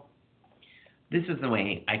 Well, this is the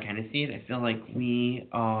way I kind of see it. I feel like we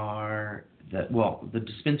are, the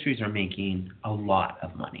dispensaries are making a lot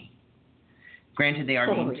of money. Granted, they are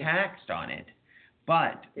being taxed on it,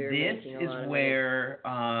 but this is where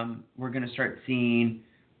we're going to start seeing,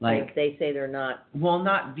 like... If they say they're not... Well,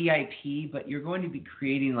 not VIP, but you're going to be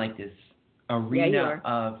creating, like, this arena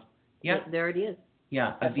of... Yeah, there it is.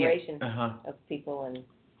 Yeah. Separation of people and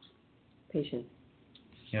patients.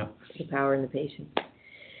 Yeah. The power in the patient.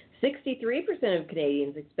 63% of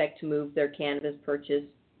Canadians expect to move their cannabis purchase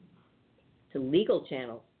to legal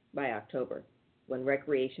channels by October, when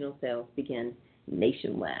recreational sales begin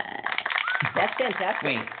nationwide. That's fantastic.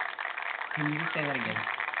 Wait, can you just say that again?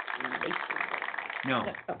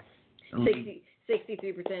 Nationwide. No.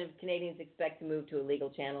 63% of Canadians expect to move to a legal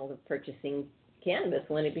channel of purchasing cannabis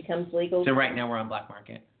when it becomes legal. So right now we're on black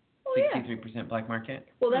market. Oh, 63% black market?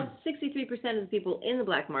 Well, that's 63% of the people in the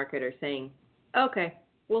black market are saying, okay,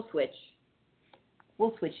 we'll switch.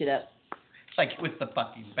 We'll switch it up. It's like with the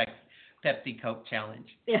fucking Pepsi Coke challenge.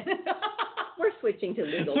 Yeah. We're switching to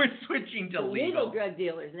legal. We're switching to legal. Legal drug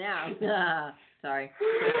dealers now. Sorry.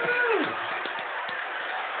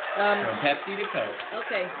 From Pepsi to Coke.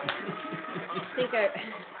 Okay.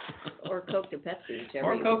 Or Coke to Pepsi,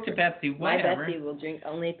 whichever. Or Coke to Pepsi, whatever. My Pepsi will drink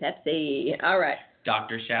only Pepsi. All right.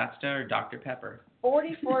 Dr. Shasta or Dr. Pepper?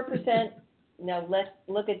 44%. Now let's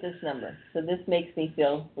look at this number. So this makes me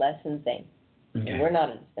feel less insane. Okay. And we're not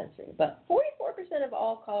a dispensary, but 44% of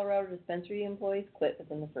all Colorado dispensary employees quit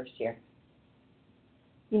within the first year.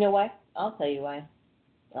 You know why? I'll tell you why.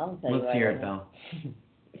 Let's hear it, Bill.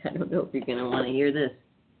 I don't know if you're going to want to hear this.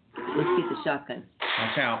 Let's keep the shotgun.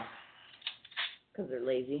 Watch out. Because they're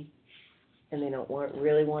lazy. and they don't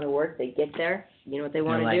really want to work. They get there. You know what they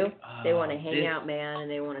want to do? They want to hang out, man,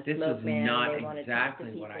 and they want to smoke, man. And they want to talk to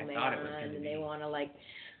people, man, and they want to like,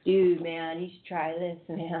 dude, man, you should try this,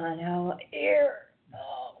 man. Oh, here.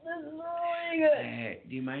 Oh, this is really good. Hey,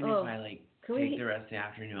 do you mind if I like take the rest of the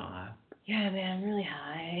afternoon off? Yeah, man, I'm really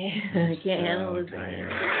high. I can't handle this. Where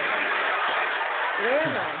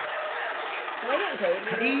am I? Am I getting paid?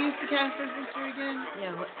 How do you use the cash register again?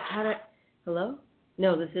 Yeah, hello?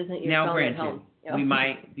 No, this isn't your now, phone granted, at home. We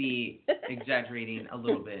might be exaggerating a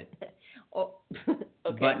little bit. Okay.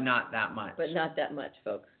 But not that much. But not that much,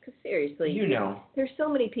 folks. Because seriously, there's so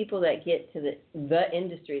many people that get to the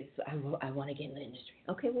industry. I want to get in the industry.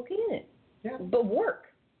 Okay, well, get in it. Yeah. But work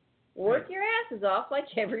your asses off like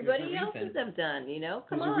everybody else have done. You know,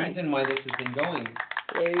 come on. There's a reason why this has been going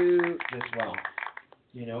this well.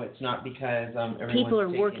 You know, it's not because people are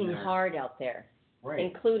working hard out there, right?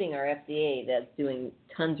 Including our FDA that's doing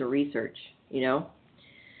tons of research. You know.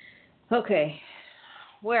 Okay.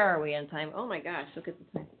 Where are we on time? Oh my gosh, look at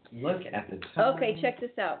the time. Look at the time. Okay, check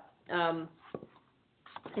this out.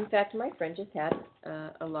 In fact, my friend just had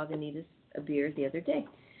a Lagunitas beer the other day.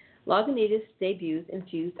 Lagunitas debuts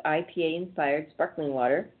infused IPA-inspired sparkling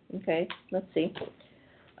water. Okay, let's see.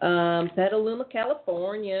 Petaluma,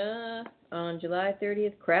 California, on July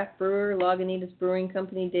 30th, craft brewer Lagunitas Brewing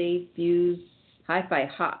Company debuts Hi-Fi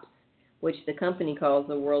Hops, which the company calls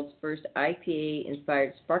the world's first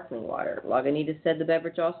IPA-inspired sparkling water. Lagunitas said the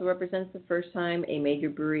beverage also represents the first time a major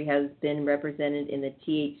brewery has been represented in the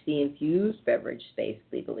THC-infused beverage space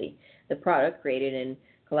legally. The product, created in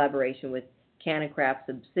collaboration with Cannacraft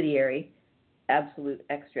subsidiary Absolute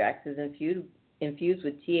Extracts, is infused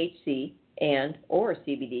with THC or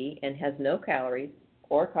CBD and has no calories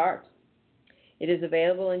or carbs. It is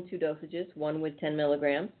available in 2 dosages, one with 10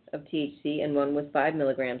 milligrams of THC and one with 5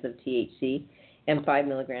 milligrams of THC and 5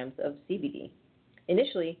 milligrams of CBD.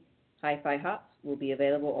 Initially, Hi-Fi Hops will be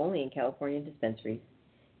available only in California dispensaries.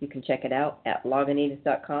 You can check it out at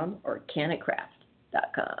Lagunitas.com or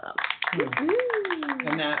Cannacraft.com.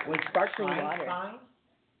 And that was sparkling water.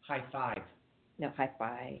 Hi-Fi? No,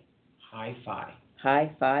 Hi-Fi. Hi-Fi.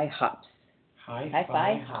 Hi-Fi Hops.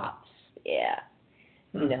 Hi-Fi Hops. Yeah.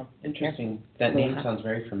 You know. Interesting. That name sounds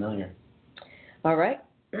very familiar. All right.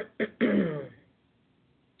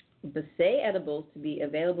 Basay edibles to be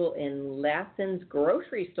available in Lassen's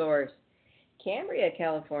grocery stores. Cambria,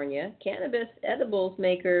 California. Cannabis edibles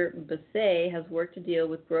maker Basay has worked to deal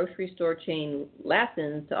with grocery store chain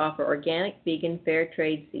Lassen's to offer organic, vegan, fair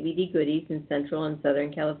trade CBD goodies in Central and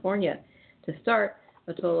Southern California. To start,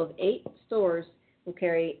 a total of 8 stores will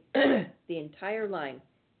carry the entire line.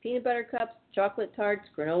 Peanut butter cups, chocolate tarts,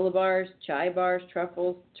 granola bars, chai bars,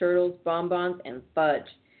 truffles, turtles, bonbons, and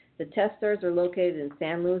fudge. The test stores are located in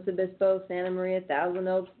San Luis Obispo, Santa Maria, Thousand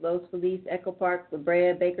Oaks, Los Feliz, Echo Park, La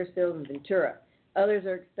Brea, Bakersfield, and Ventura. Others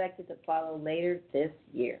are expected to follow later this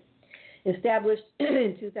year. Established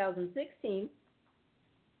in 2016,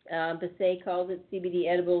 Basay calls its CBD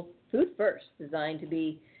edibles food first, designed to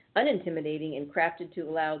be unintimidating and crafted to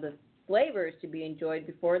allow the flavors to be enjoyed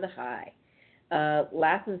before the high.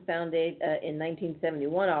 Lassen's, founded in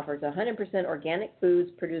 1971, offers 100% organic foods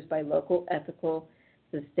produced by local, ethical,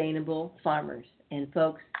 sustainable farmers. And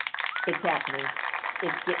folks, it's happening.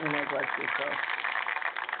 It's getting in our grocery store.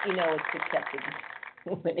 You know it's accepted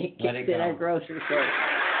when it gets in our grocery store.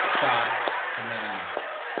 Stop now.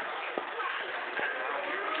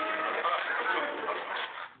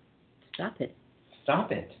 Stop it.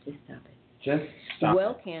 Stop it. Just stop it. Just stop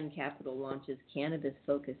WellCan Capital launches Cannabis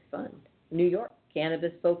Focus Fund. New York,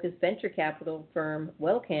 cannabis-focused venture capital firm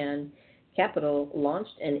WellCan Capital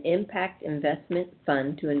launched an impact investment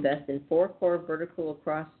fund to invest in 4 core verticals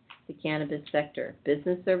across the cannabis sector: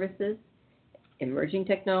 business services, emerging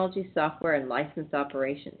technology, software, and licensed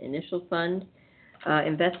operation. Initial fund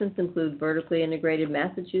investments include vertically integrated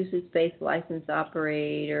Massachusetts-based licensed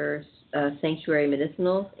operators, sanctuary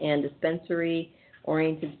medicinals, and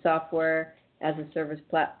dispensary-oriented software as a service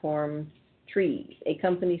platform, Trees. A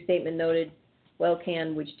company statement noted,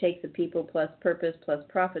 WellCan, which takes a people plus purpose plus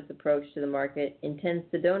profits approach to the market, intends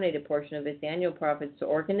to donate a portion of its annual profits to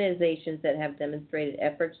organizations that have demonstrated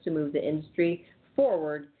efforts to move the industry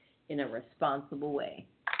forward in a responsible way.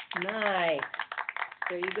 Nice.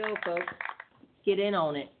 There you go, folks. Get in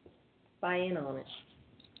on it. Buy in on it.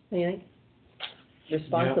 What do you think?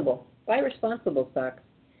 Responsible. Yep. Buy responsible stocks.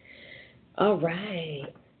 All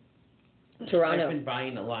right. Toronto. I've been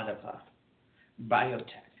buying a lot of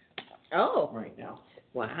biotech. Oh. Right now.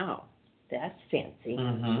 Wow. That's fancy.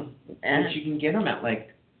 Mm-hmm. But you can get them at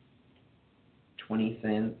like 20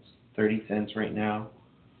 cents, 30 cents right now.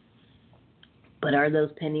 But are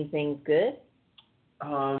those penny things good?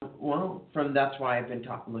 Well, that's why I've been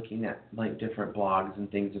looking at like different blogs and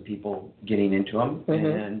things of people getting into them,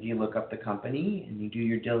 and you look up the company and you do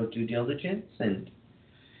your due diligence and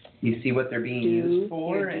you see what they're being used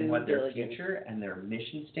for and what their future and their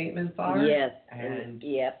mission statements are. Yes. And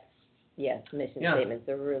yes, mission statements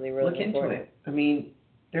are really, really look important. into it. I mean,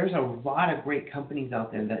 there's a lot of great companies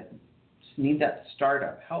out there that need that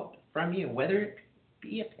startup help from you, whether it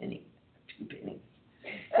be a penny, 2 pennies.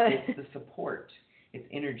 It's the support. It's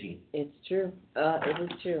energy. It's true. It is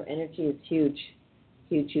true. Energy is huge.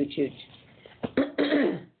 Huge, huge, huge.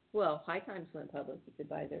 Well, High Times went public. You could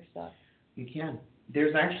buy their stock. You can.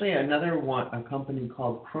 There's actually another one, a company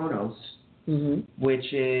called Kronos,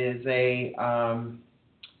 which is a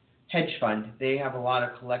hedge fund. They have a lot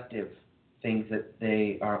of collective things that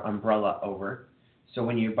they are umbrella over. So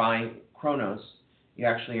when you buy Kronos, you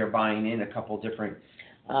actually are buying in a couple different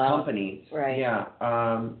companies. Right. Yeah.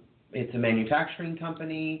 It's a manufacturing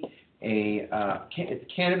company, it's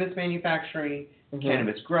cannabis manufacturing,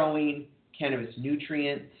 cannabis growing, cannabis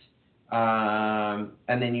nutrients, and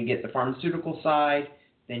then you get the pharmaceutical side,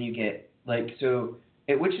 then you get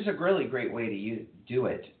which is a really great way to do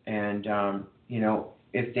it. And,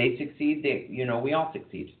 if they succeed, we all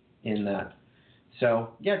succeed in that.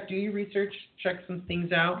 So, yeah, do your research, check some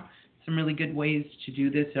things out. Some really good ways to do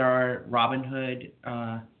this are Robinhood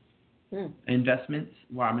investments,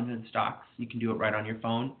 Robinhood stocks. You can do it right on your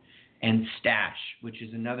phone. And Stash, which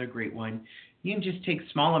is another great one. You can just take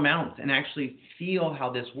small amounts and actually feel how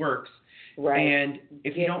this works. Right. And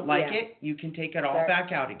if you don't like it, you can take it all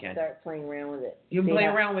back out again. Start playing around with it. You can play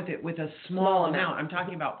around with it with a small amount. I'm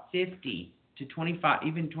talking about $50 to $25,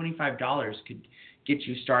 even $25 could get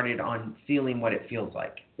you started on feeling what it feels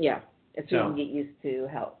like. Yeah. So you can get used to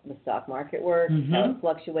how the stock market works, how it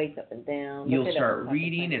fluctuates up and down. You'll start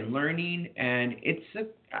reading and learning, and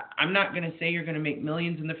I'm not going to say you're going to make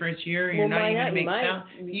millions in the first year. You're not even going to make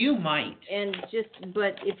thousands. You might.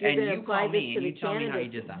 But if you're going to apply this to the you tell me how you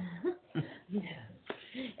did that.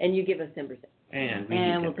 And you give us 10%. And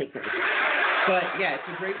we'll take 10%. But yeah, it's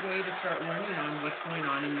a great way to start learning on what's going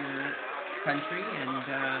on in your country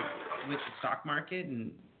and with the stock market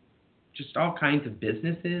and just all kinds of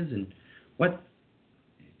businesses and what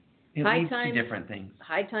it leads to different things.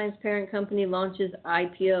 High Times parent company launches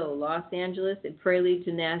IPO. Los Angeles, a prelude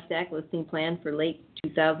to NASDAQ listing plan for late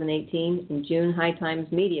 2018. In June, High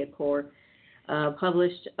Times Media Corp,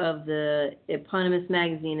 published of the eponymous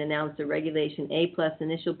magazine, announced a Regulation A+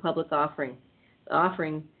 initial public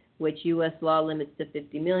offering, which U.S. law limits to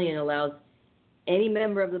 $50 million, allows any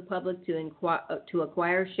member of the public to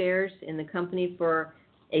acquire shares in the company for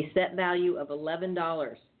a set value of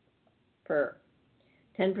 $11 per,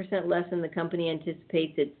 10% less than the company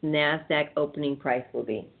anticipates its NASDAQ opening price will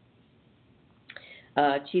be.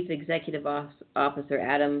 Chief Executive Officer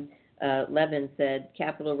Adam Levin said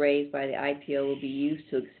capital raised by the IPO will be used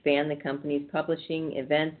to expand the company's publishing,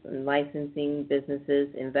 events, and licensing businesses,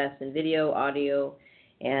 invest in video, audio,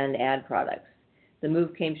 and ad products. The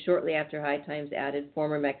move came shortly after High Times added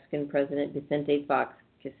former Mexican President Vicente Fox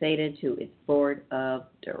Quesada to its board of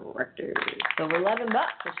directors. So for $11 a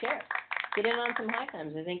share. Get in on some High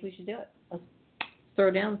Times. I think we should do it. Let's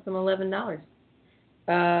throw down some $11.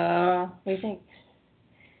 What do you think?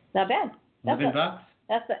 Not bad. $11?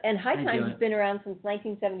 And High Times has been around since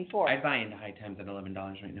 1974. I'd buy into High Times at $11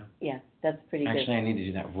 right now. Yeah, that's pretty good. Actually, I need to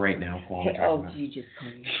do that right now. You just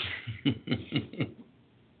call me.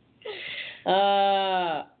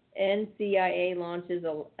 NCIA launches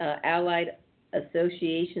Allied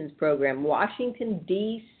Associations program. Washington,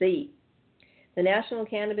 D.C. The National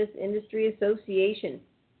Cannabis Industry Association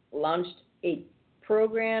launched a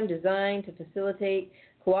program designed to facilitate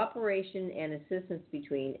cooperation and assistance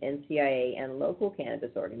between NCIA and local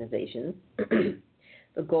cannabis organizations.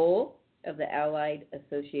 The goal of the Allied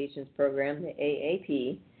Associations program, the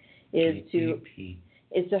AAP, is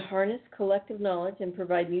to harness collective knowledge and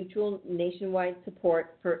provide mutual nationwide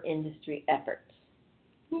support for industry efforts.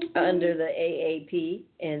 Under the AAP,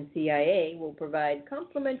 NCIA will provide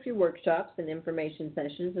complimentary workshops and information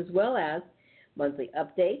sessions, as well as monthly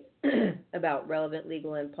updates about relevant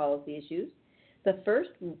legal and policy issues. The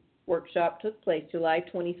first workshop took place July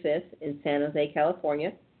 25th in San Jose,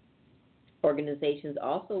 California. Organizations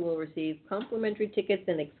also will receive complimentary tickets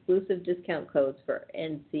and exclusive discount codes for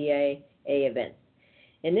NCIA events.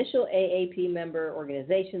 Initial AAP member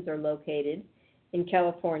organizations are located in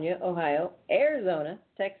California, Ohio, Arizona,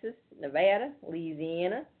 Texas, Nevada,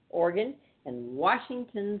 Louisiana, Oregon, and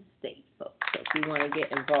Washington State, folks. So if you want to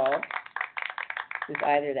get involved with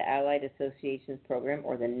either the Allied Associations program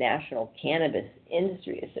or the National Cannabis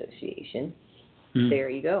Industry Association, There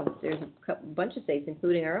you go. There's a bunch of states,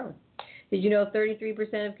 including our own. Did you know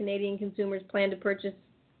 33% of Canadian consumers plan to purchase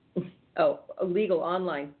illegal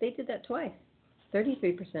online? They did that twice.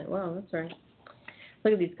 33%. Wow, that's right.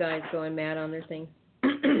 Look at these guys going mad on their things.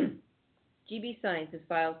 GB Science has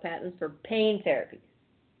filed patents for pain therapies.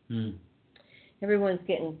 Everyone's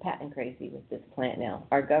getting patent crazy with this plant now.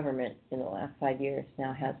 Our government, in the last 5 years,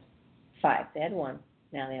 now has 5. They had 1.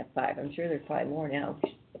 Now they have 5. I'm sure there's probably more now.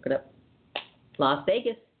 Look it up. Las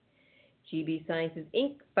Vegas. GB Sciences,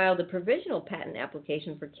 Inc. filed a provisional patent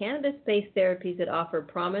application for cannabis-based therapies that offer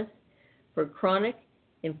promise for chronic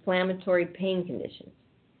inflammatory pain conditions,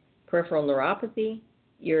 peripheral neuropathy,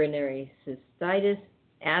 urinary cystitis,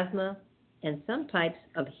 asthma, and some types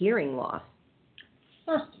of hearing loss.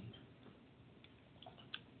 The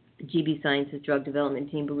GB Sciences drug development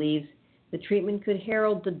team believes the treatment could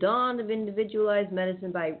herald the dawn of individualized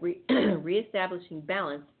medicine by reestablishing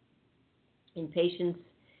balance in patients'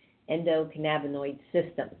 endocannabinoid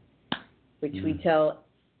system, which we tell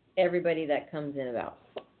everybody that comes in about.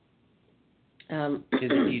 Because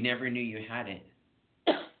if you never knew you had it.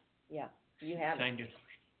 Yeah, you have it.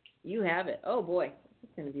 You have it. Oh, boy.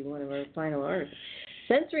 That's going to be one of our final articles.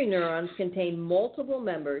 Sensory neurons contain multiple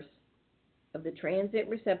members of the transit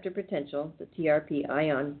receptor potential, the TRP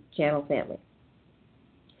ion channel family.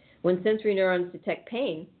 When sensory neurons detect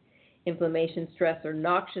pain, inflammation, stress, or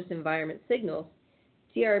noxious environment signals,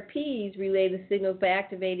 TRPs relay the signals by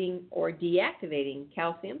activating or deactivating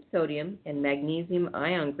calcium, sodium, and magnesium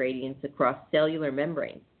ion gradients across cellular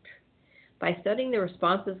membranes. By studying the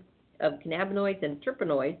responses of cannabinoids and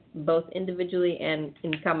terpenoids, both individually and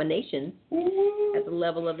in combination, at the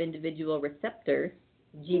level of individual receptors,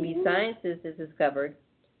 GB Sciences has discovered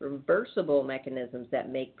reversible mechanisms that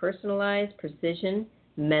make personalized precision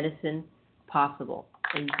medicine possible.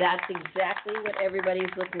 And that's exactly what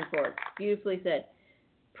everybody's looking for. Beautifully said.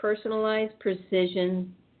 Personalized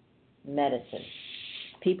precision medicine.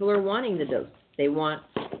 People are wanting the dose. They want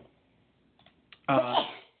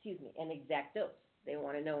an exact dose. They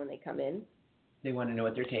want to know when they come in. They want to know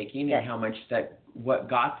what they're taking and how much what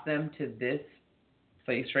got them to this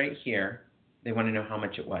place right here. They want to know how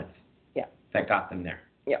much it was. Yeah. That got them there.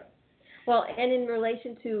 Yeah. Well, and in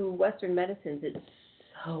relation to Western medicines, it's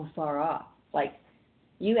so far off. Like,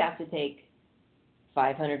 you have to take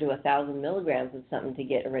 500 to 1,000 milligrams of something to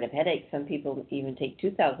get rid of headaches. Some people even take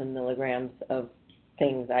 2,000 milligrams of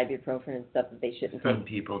things, ibuprofen and stuff that they shouldn't take. Some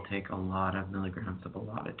people take a lot of milligrams of a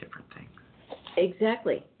lot of different things.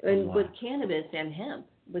 Exactly. And with cannabis and hemp,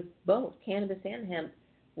 with both cannabis and hemp,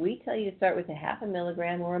 we tell you to start with a half a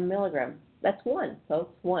milligram or a milligram. That's 1,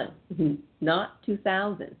 folks, 1. Not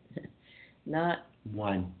 2,000. Not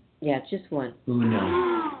 1. Yeah, just 1.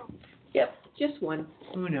 Uno. Yep, just 1.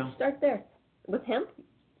 Uno. Start there. With hemp,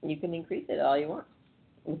 you can increase it all you want.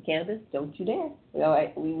 With cannabis, don't you dare.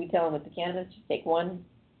 We tell them with the cannabis, just take 1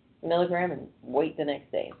 milligram and wait the next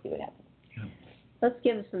day and see what happens. Yeah. Let's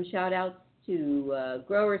give some shout-outs to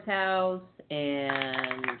Growers House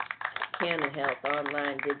and Canna Health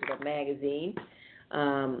Online Digital Magazine.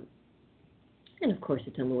 And, of course,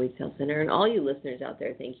 the Tumbleweed Health Center. And all you listeners out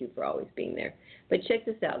there, thank you for always being there. But check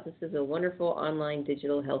this out. This is a wonderful online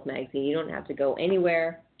digital health magazine. You don't have to go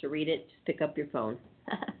anywhere to read it. Just pick up your phone.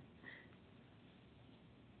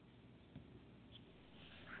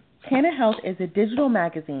 Canna Health is a digital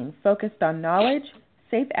magazine focused on knowledge,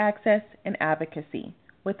 safe access, and advocacy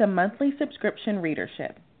with a monthly subscription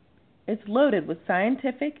readership. It's loaded with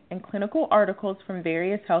scientific and clinical articles from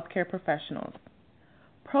various healthcare professionals,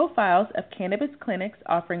 profiles of cannabis clinics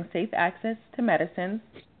offering safe access to medicines,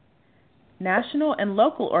 national and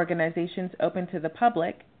local organizations open to the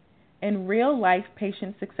public, and real-life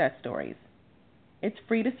patient success stories. It's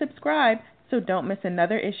free to subscribe, so don't miss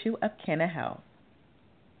another issue of Canna Health.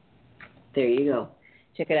 There you go.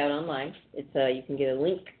 Check it out online. It's you can get a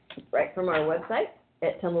link right from our website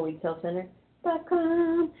at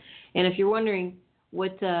tumbleweedhealthcenter.com. And if you're wondering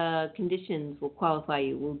what conditions will qualify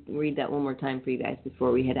you, we'll read that one more time for you guys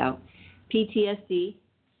before we head out. PTSD,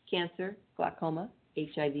 cancer, glaucoma,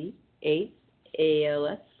 HIV, AIDS,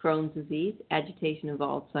 ALS, Crohn's disease, agitation of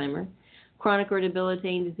Alzheimer's, chronic or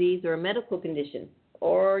debilitating disease or a medical condition,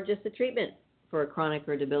 or just a treatment for a chronic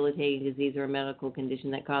or debilitating disease or a medical condition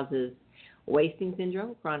that causes wasting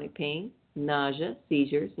syndrome, chronic pain, nausea,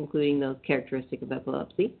 seizures, including those characteristic of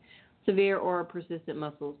epilepsy, severe or persistent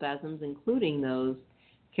muscle spasms, including those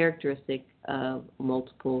characteristic of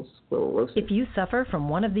multiple sclerosis. If you suffer from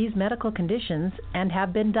one of these medical conditions and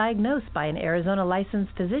have been diagnosed by an Arizona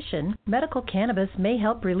licensed physician, medical cannabis may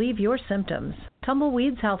help relieve your symptoms.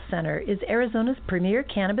 Tumbleweeds Health Center is Arizona's premier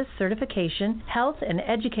cannabis certification, health, and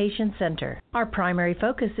education center. Our primary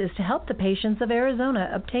focus is to help the patients of Arizona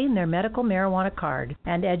obtain their medical marijuana card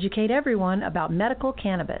and educate everyone about medical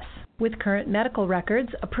cannabis. With current medical records,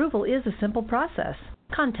 approval is a simple process.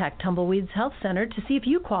 Contact Tumbleweeds Health Center to see if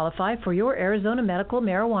you qualify for your Arizona medical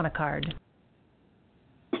marijuana card.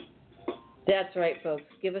 That's right, folks.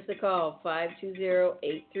 Give us a call,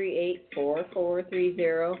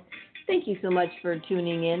 520-838-4430. Thank you so much for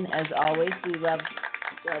tuning in. As always, we love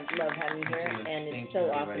having you here, and it's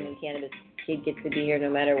so awesome when Cannabis Kid gets to be here no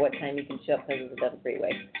matter what time you can show up because of the double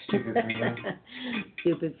freeway. Stupid freeway.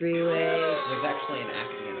 Stupid freeway. There's actually an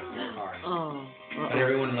accident of my car. Oh. But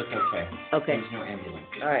everyone looked okay. Okay. There's no ambulance.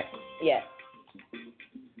 All right. Yeah.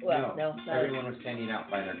 Well, no. Everyone was standing out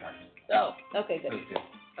by their cars. Oh, okay, good. So it's good.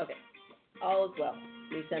 Okay. All is well.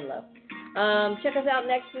 We send love. Check us out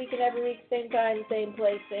next week and every week, same time, same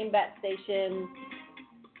place, same bat station,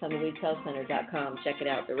 tumbleweedshealthcenter.com. Check it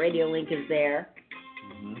out. The radio link is there.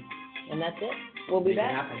 Mm-hmm. And that's it. We'll be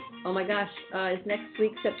back. Oh my gosh. Is next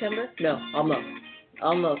week September? No, almost.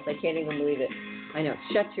 Almost. I can't even believe it. I know.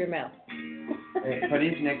 Shut your mouth. But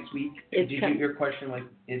is next week? Your question was,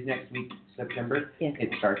 is next week September? Yes.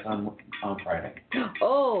 It starts on Friday.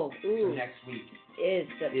 Oh, ooh. So next week is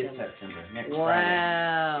September. Next Friday.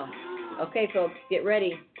 Wow. Okay, folks, get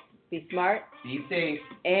ready. Be smart. Be safe.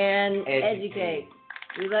 And educate.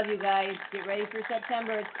 We love you guys. Get ready for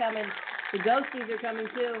September. It's coming. The ghosties are coming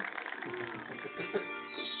too.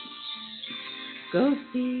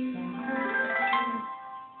 Ghosties.